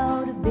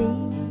how to be.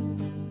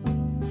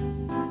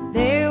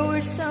 There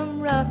were some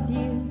rough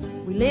years,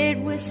 we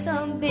lived with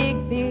some big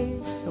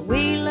fears, but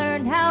we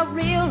learned how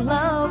real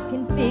love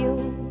can feel.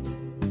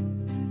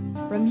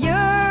 From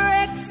your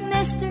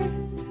ex-mister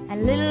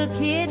and little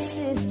kid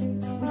sister,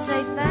 we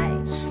say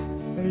thanks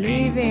for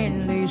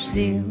leaving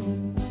Lucille.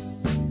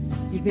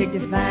 You picked a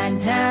fine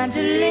time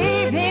to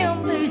leave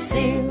him,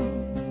 Lucille.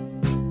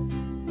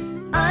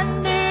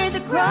 Under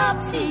the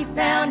crops he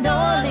found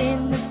oil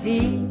in the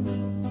field.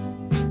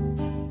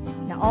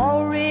 Now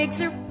all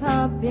rigs are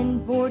pumping,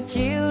 4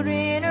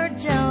 children are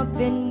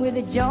jumping with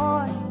a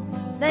joy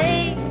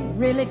they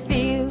really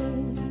feel.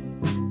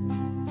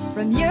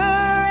 From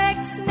your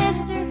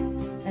ex-mister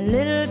and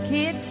little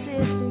kid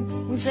sister,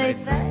 we say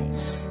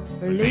thanks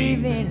for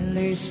leaving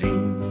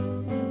Lucille.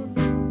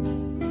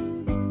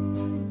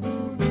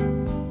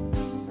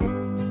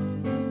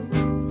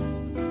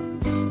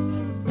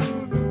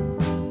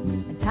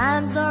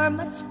 Times are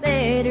much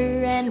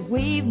better and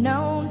we've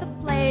known the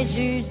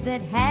pleasures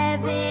that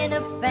having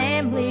a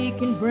family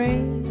can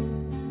bring.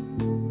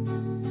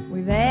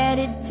 We've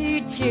added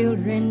 2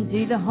 children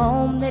to the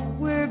home that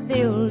we're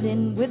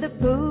building with a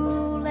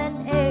pool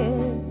and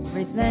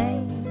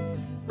everything.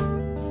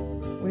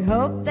 We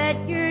hope that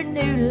your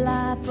new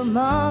life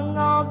among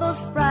all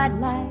those bright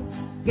lights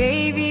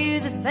gave you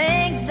the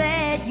things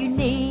that you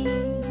need.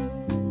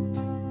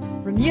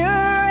 From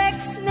your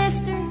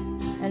ex-mister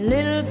and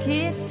little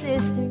kid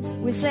sister,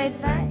 we say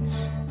thanks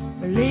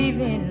for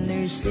leaving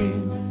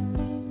Lucille.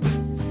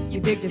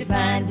 You picked a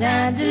fine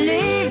time to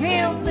leave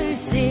him,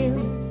 Lucille.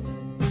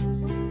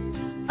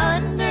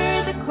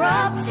 Under the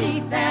crops he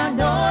found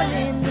oil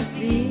in the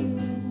field.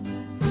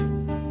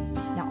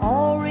 Now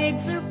all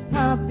rigs are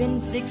pumping,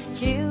 6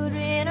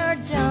 children are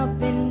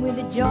jumping with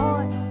the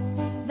joy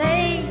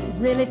they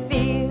really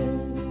feel.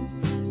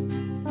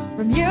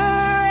 From your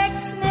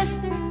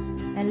ex-mister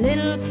and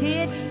little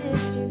kid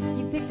sister,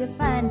 you picked a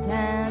fine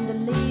time to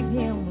leave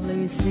him,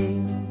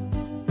 Lucille.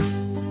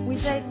 We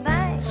say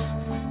thanks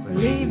for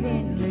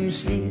leaving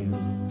Lucille.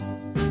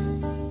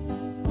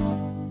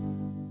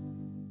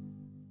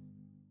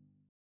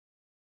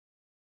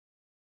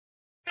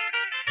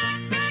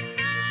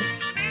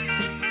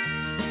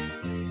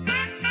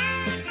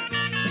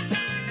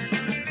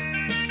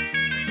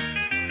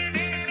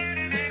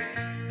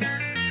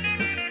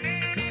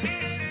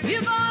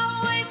 You've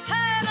always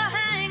had a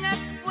hang-up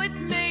with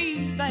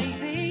me,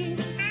 baby.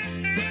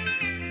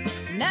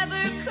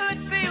 Never could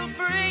feel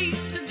free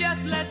to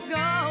just let go.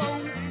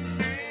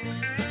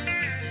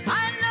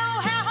 I know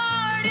how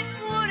hard it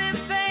would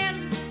have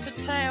been to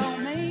tell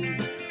me,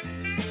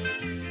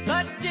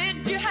 but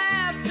did you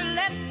have to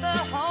let the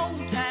whole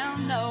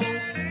town know?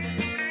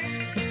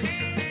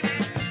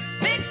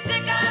 Big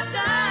stick of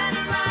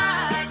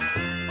dynamite,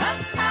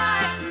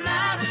 uptight and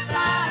out of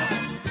sight.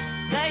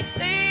 They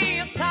see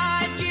a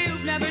side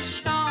you've never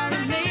shown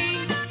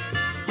me.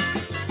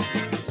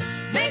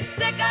 Big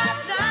stick of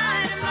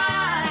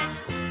dynamite,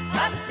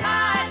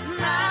 uptight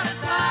and out of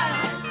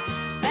sight.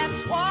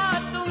 That's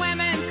what the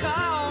women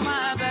call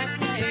my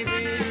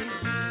baby.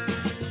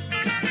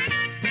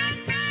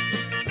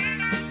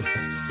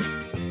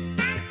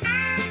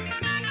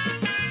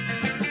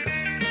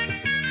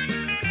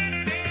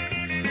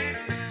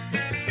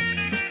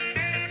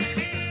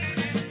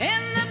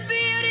 In the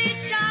beauty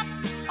shop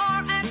or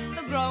at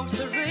the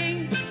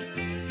grocery,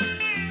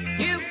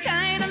 you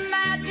can't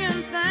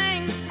imagine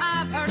things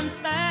I've heard him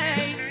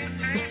say.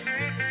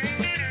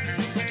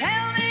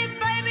 Tell me,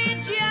 baby,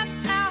 just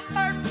how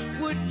hurt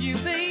would you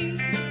be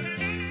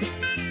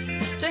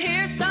to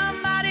hear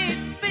somebody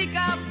speak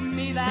of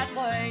me that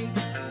way?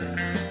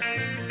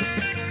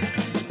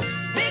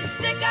 Big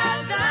stick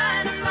of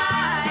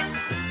dynamite,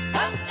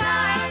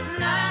 uptight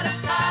and out of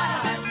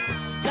sight.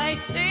 They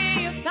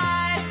see a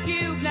side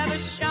you've never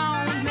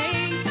shown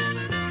me.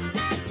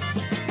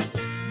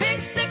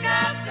 Big stick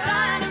of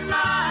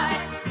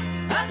dynamite,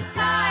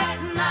 uptight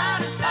and out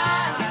of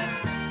sight.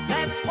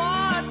 That's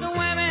what the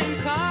women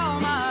call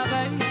my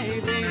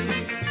baby.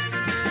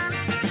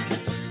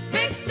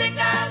 Big stick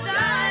of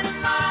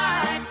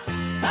dynamite,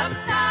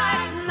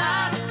 uptight and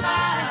out of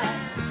sight.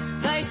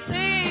 They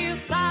see a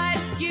side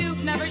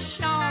you've never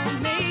shown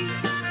me.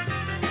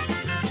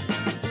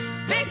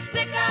 Big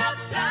stick of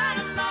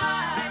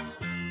dynamite,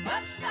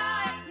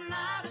 uptight and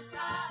out of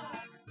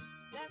sight.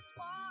 That's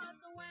what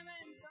the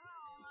women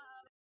call my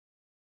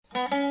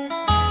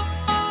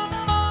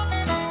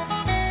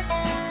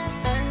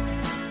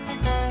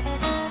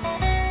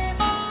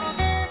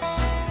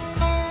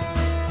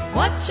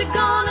What you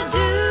gonna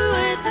do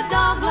with a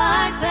dog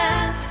like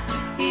that?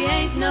 He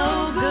ain't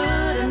no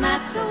good, and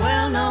that's a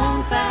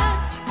well-known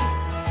fact.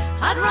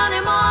 I'd run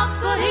him off,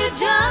 but he'd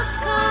just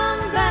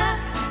come back.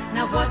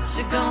 Now what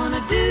you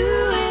gonna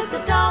do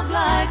with a dog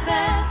like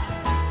that?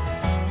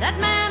 That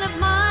man of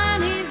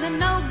mine, he's a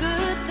no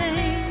good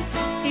thing.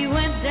 He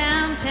went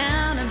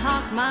downtown and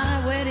hawked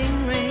my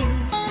wedding ring.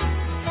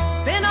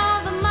 Spent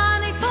all the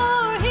money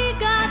before he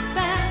got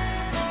back.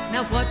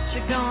 Now what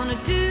you gonna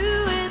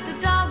do with a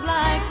dog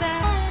like that?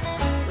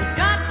 We've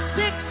got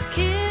 6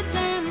 kids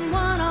and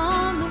 1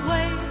 on the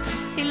way.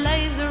 He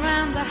lays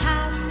around the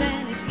house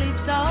and he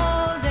sleeps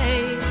all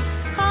day,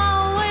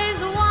 always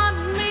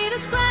wanting me to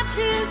scratch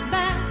his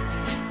back.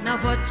 Now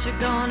what you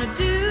gonna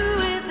do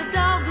with a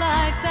dog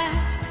like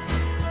that?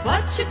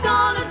 What you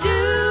gonna do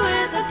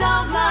with a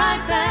dog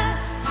like that?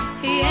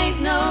 He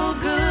ain't no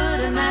good,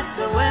 and that's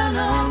a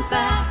well-known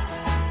fact.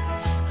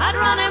 I'd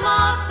run him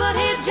off, but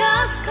he'd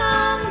just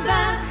come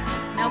back.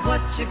 Now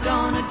what you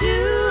gonna do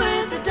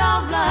with a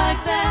dog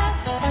like that?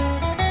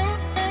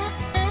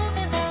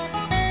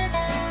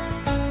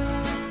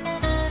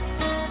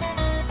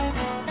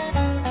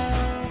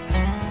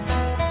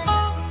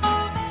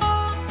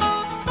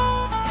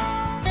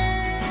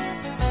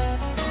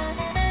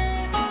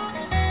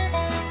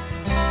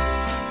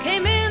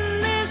 Came in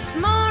this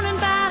morning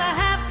about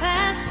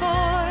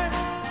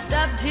 4:30,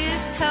 stubbed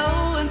his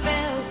toe and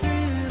fell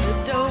through the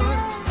door.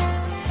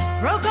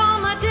 Broke all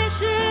my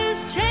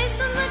dishes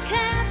chasing the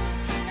cat.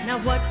 Now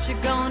what you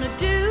gonna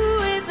do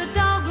with a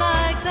dog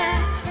like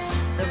that?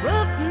 The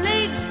roof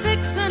needs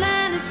fixing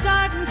and it's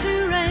starting to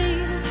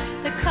rain.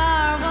 The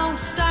car won't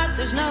start,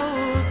 there's no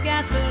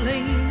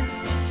gasoline.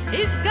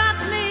 He's got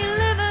me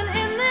living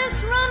in this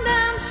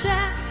rundown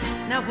shack.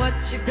 Now what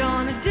you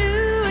gonna do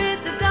with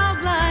a dog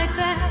like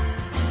that?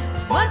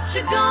 What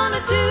you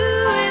gonna do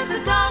with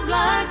a dog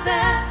like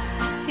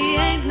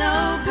no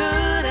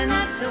good, and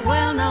that's a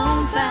well-known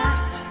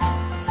fact.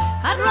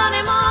 I'd run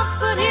him off,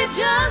 but he'd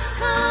just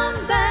come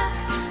back.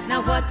 Now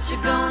what you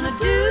gonna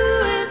do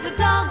with a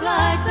dog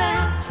like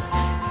that?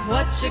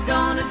 What you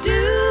gonna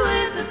do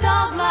with a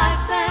dog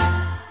like that?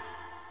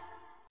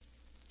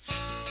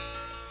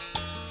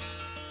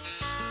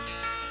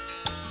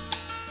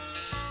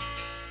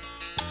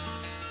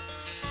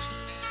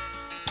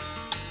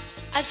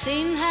 I've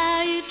seen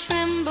how you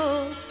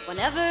tremble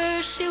whenever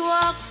she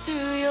walks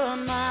through your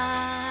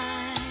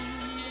mind,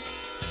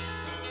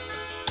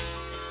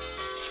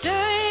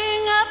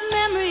 stirring up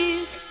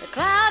memories that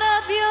cloud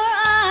up your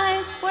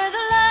eyes, where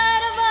the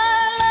light of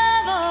our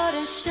love ought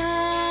to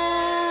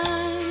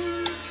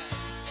shine.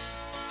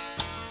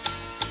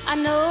 I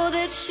know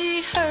that she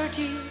hurt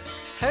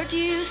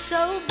you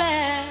so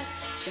bad,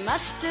 she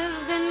must have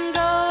been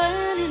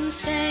going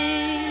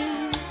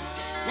insane.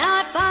 Now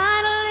I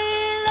finally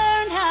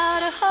learned how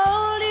to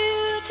hold you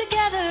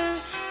together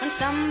when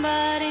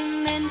somebody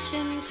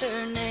mentions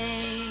her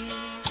name.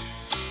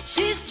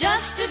 She's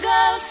just a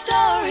ghost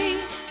story,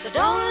 so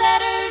don't let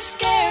her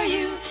scare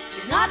you.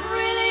 She's not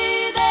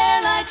really there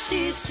like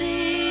she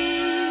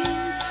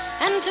seems.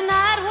 And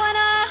tonight when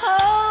I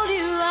hold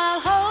you,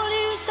 I'll hold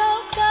you so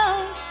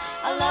close,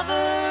 I'll love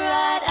her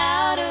right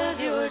out of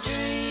your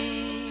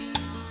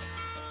dreams.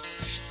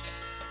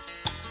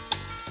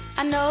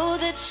 I know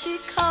that she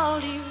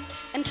called you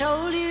and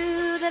told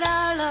you that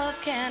our love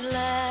can't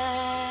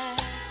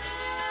last,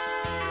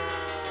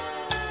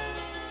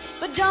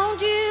 but don't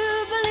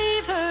you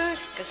believe her,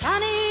 'cause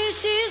honey,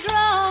 she's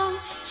wrong.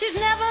 She's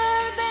never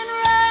been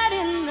right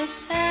in the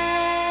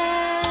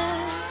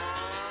past.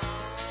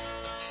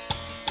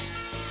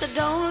 So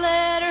don't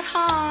let her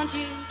haunt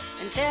you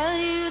and tell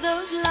you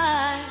those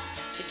lies.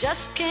 She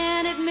just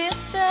can't admit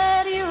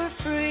that you're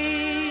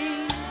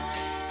free.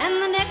 And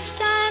the next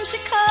time she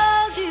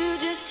calls you,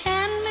 just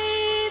hand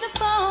me the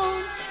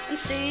phone and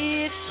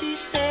see if she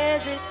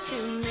says it to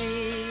me.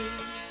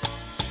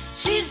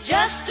 She's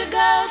just a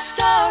ghost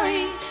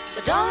story, so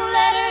don't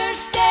let her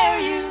scare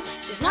you.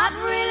 She's not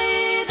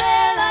really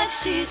there like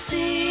she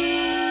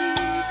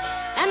seems.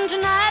 And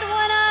tonight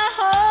when I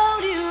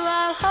hold you,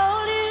 I'll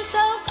hold you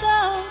so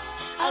close,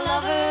 I'll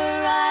love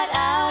her right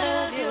out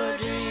of your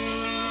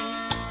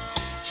dreams.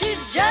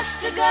 She's just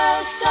a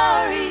ghost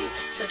story,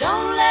 so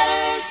don't let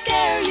her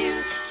scare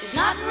you. She's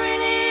not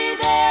really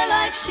there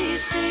like she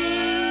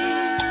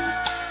seems.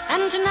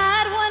 And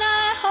tonight when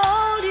I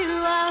hold you,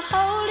 I'll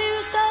hold you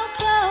so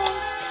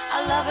close,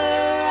 I'll love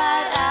her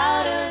right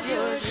out of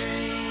your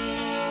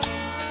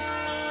dreams.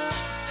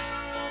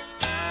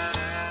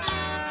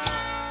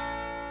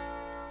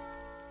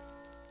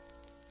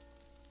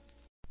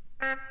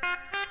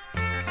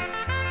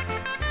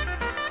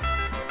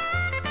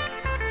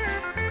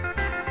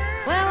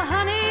 Well,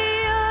 honey,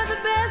 you're the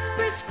best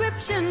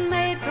prescription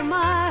made for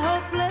my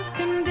hopeless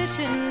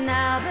condition.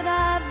 Now that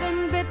I've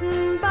been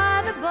bitten by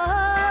the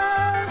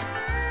bug,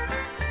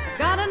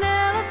 got an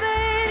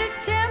elevated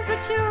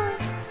temperature,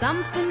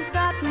 something's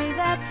got me,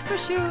 that's for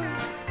sure.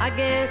 I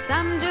guess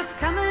I'm just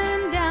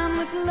coming down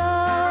with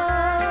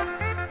love.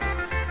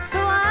 So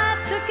I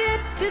took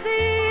it to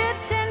the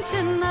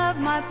attention of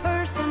my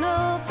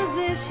personal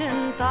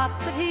physician, thought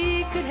that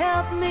he could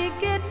help me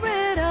get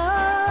rid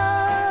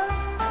of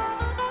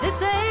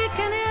this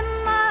aching in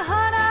my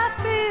heart I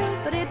feel,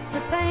 but it's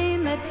a pain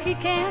that he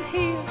can't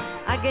heal.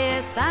 I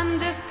guess I'm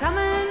just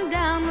coming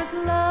down with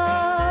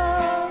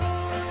love.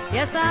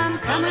 Yes, I'm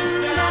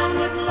coming down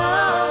with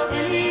love,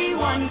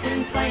 anyone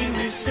can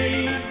plainly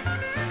see.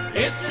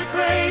 It's a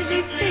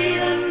crazy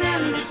feeling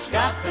and it's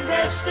got the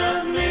best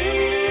of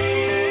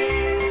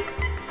me.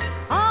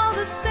 All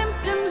the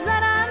symptoms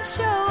that I'm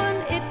showing,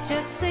 it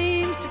just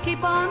seems to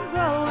keep on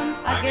growing.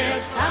 I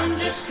guess I'm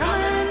just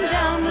coming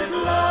down with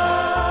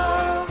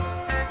love.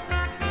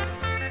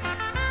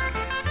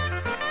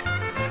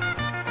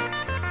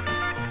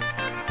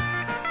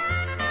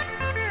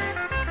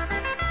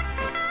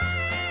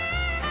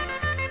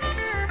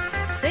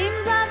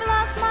 Seems I've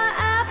lost my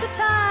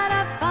appetite,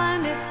 I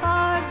find it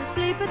hard to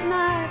sleep at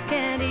night.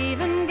 Can't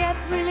even get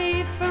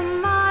relief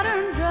from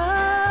modern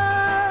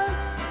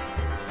drugs.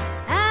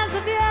 As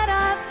of yet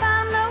I've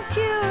found no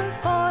cure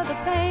for the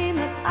pain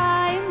that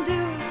I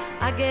endure.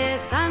 I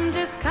guess I'm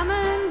just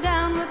coming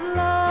down with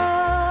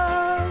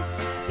love.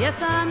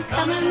 Yes, I'm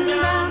coming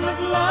down with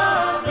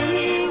love,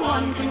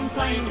 anyone can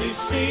plainly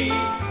see.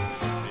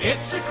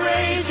 It's a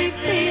crazy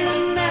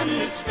feeling and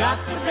it's got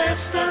the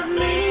best of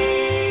me.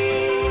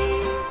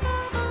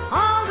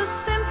 All the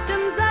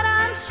symptoms that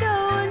I'm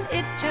showing,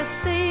 it just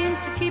seems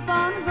to keep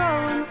on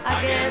growing.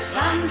 I guess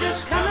I'm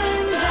just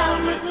coming down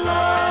with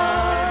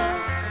love.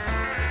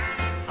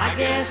 I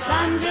guess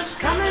I'm just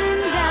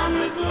coming down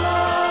with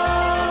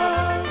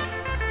love.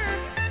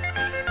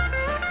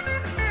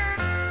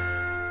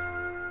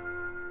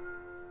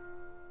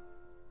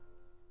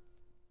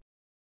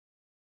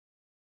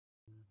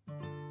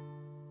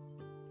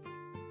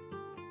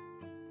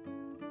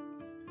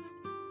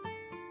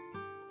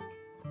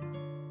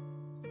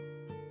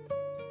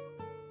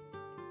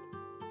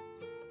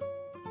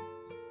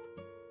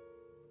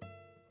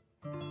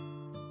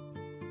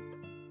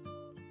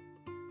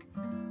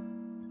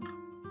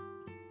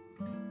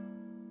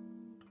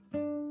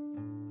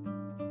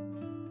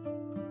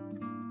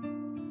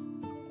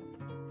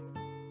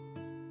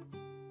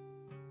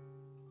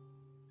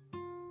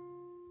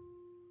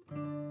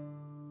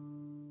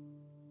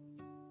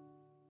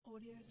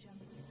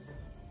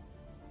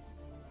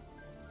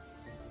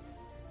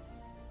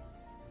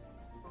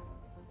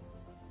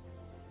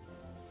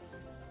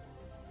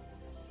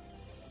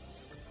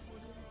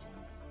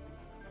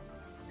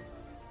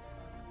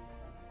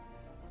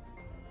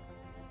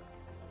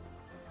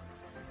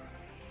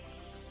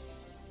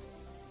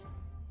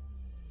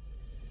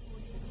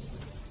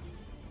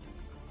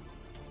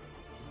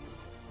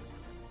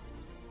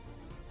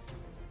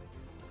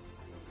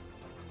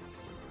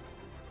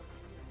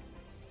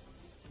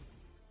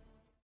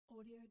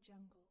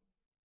 Jungle.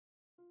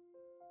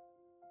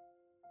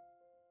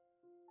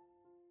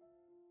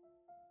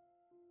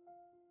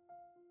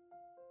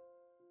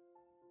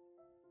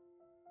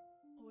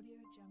 Audio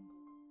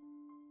Jungle.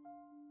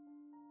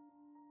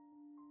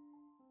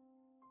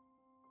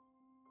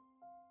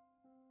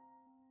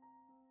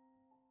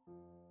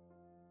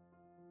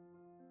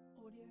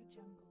 Audio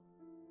Jungle.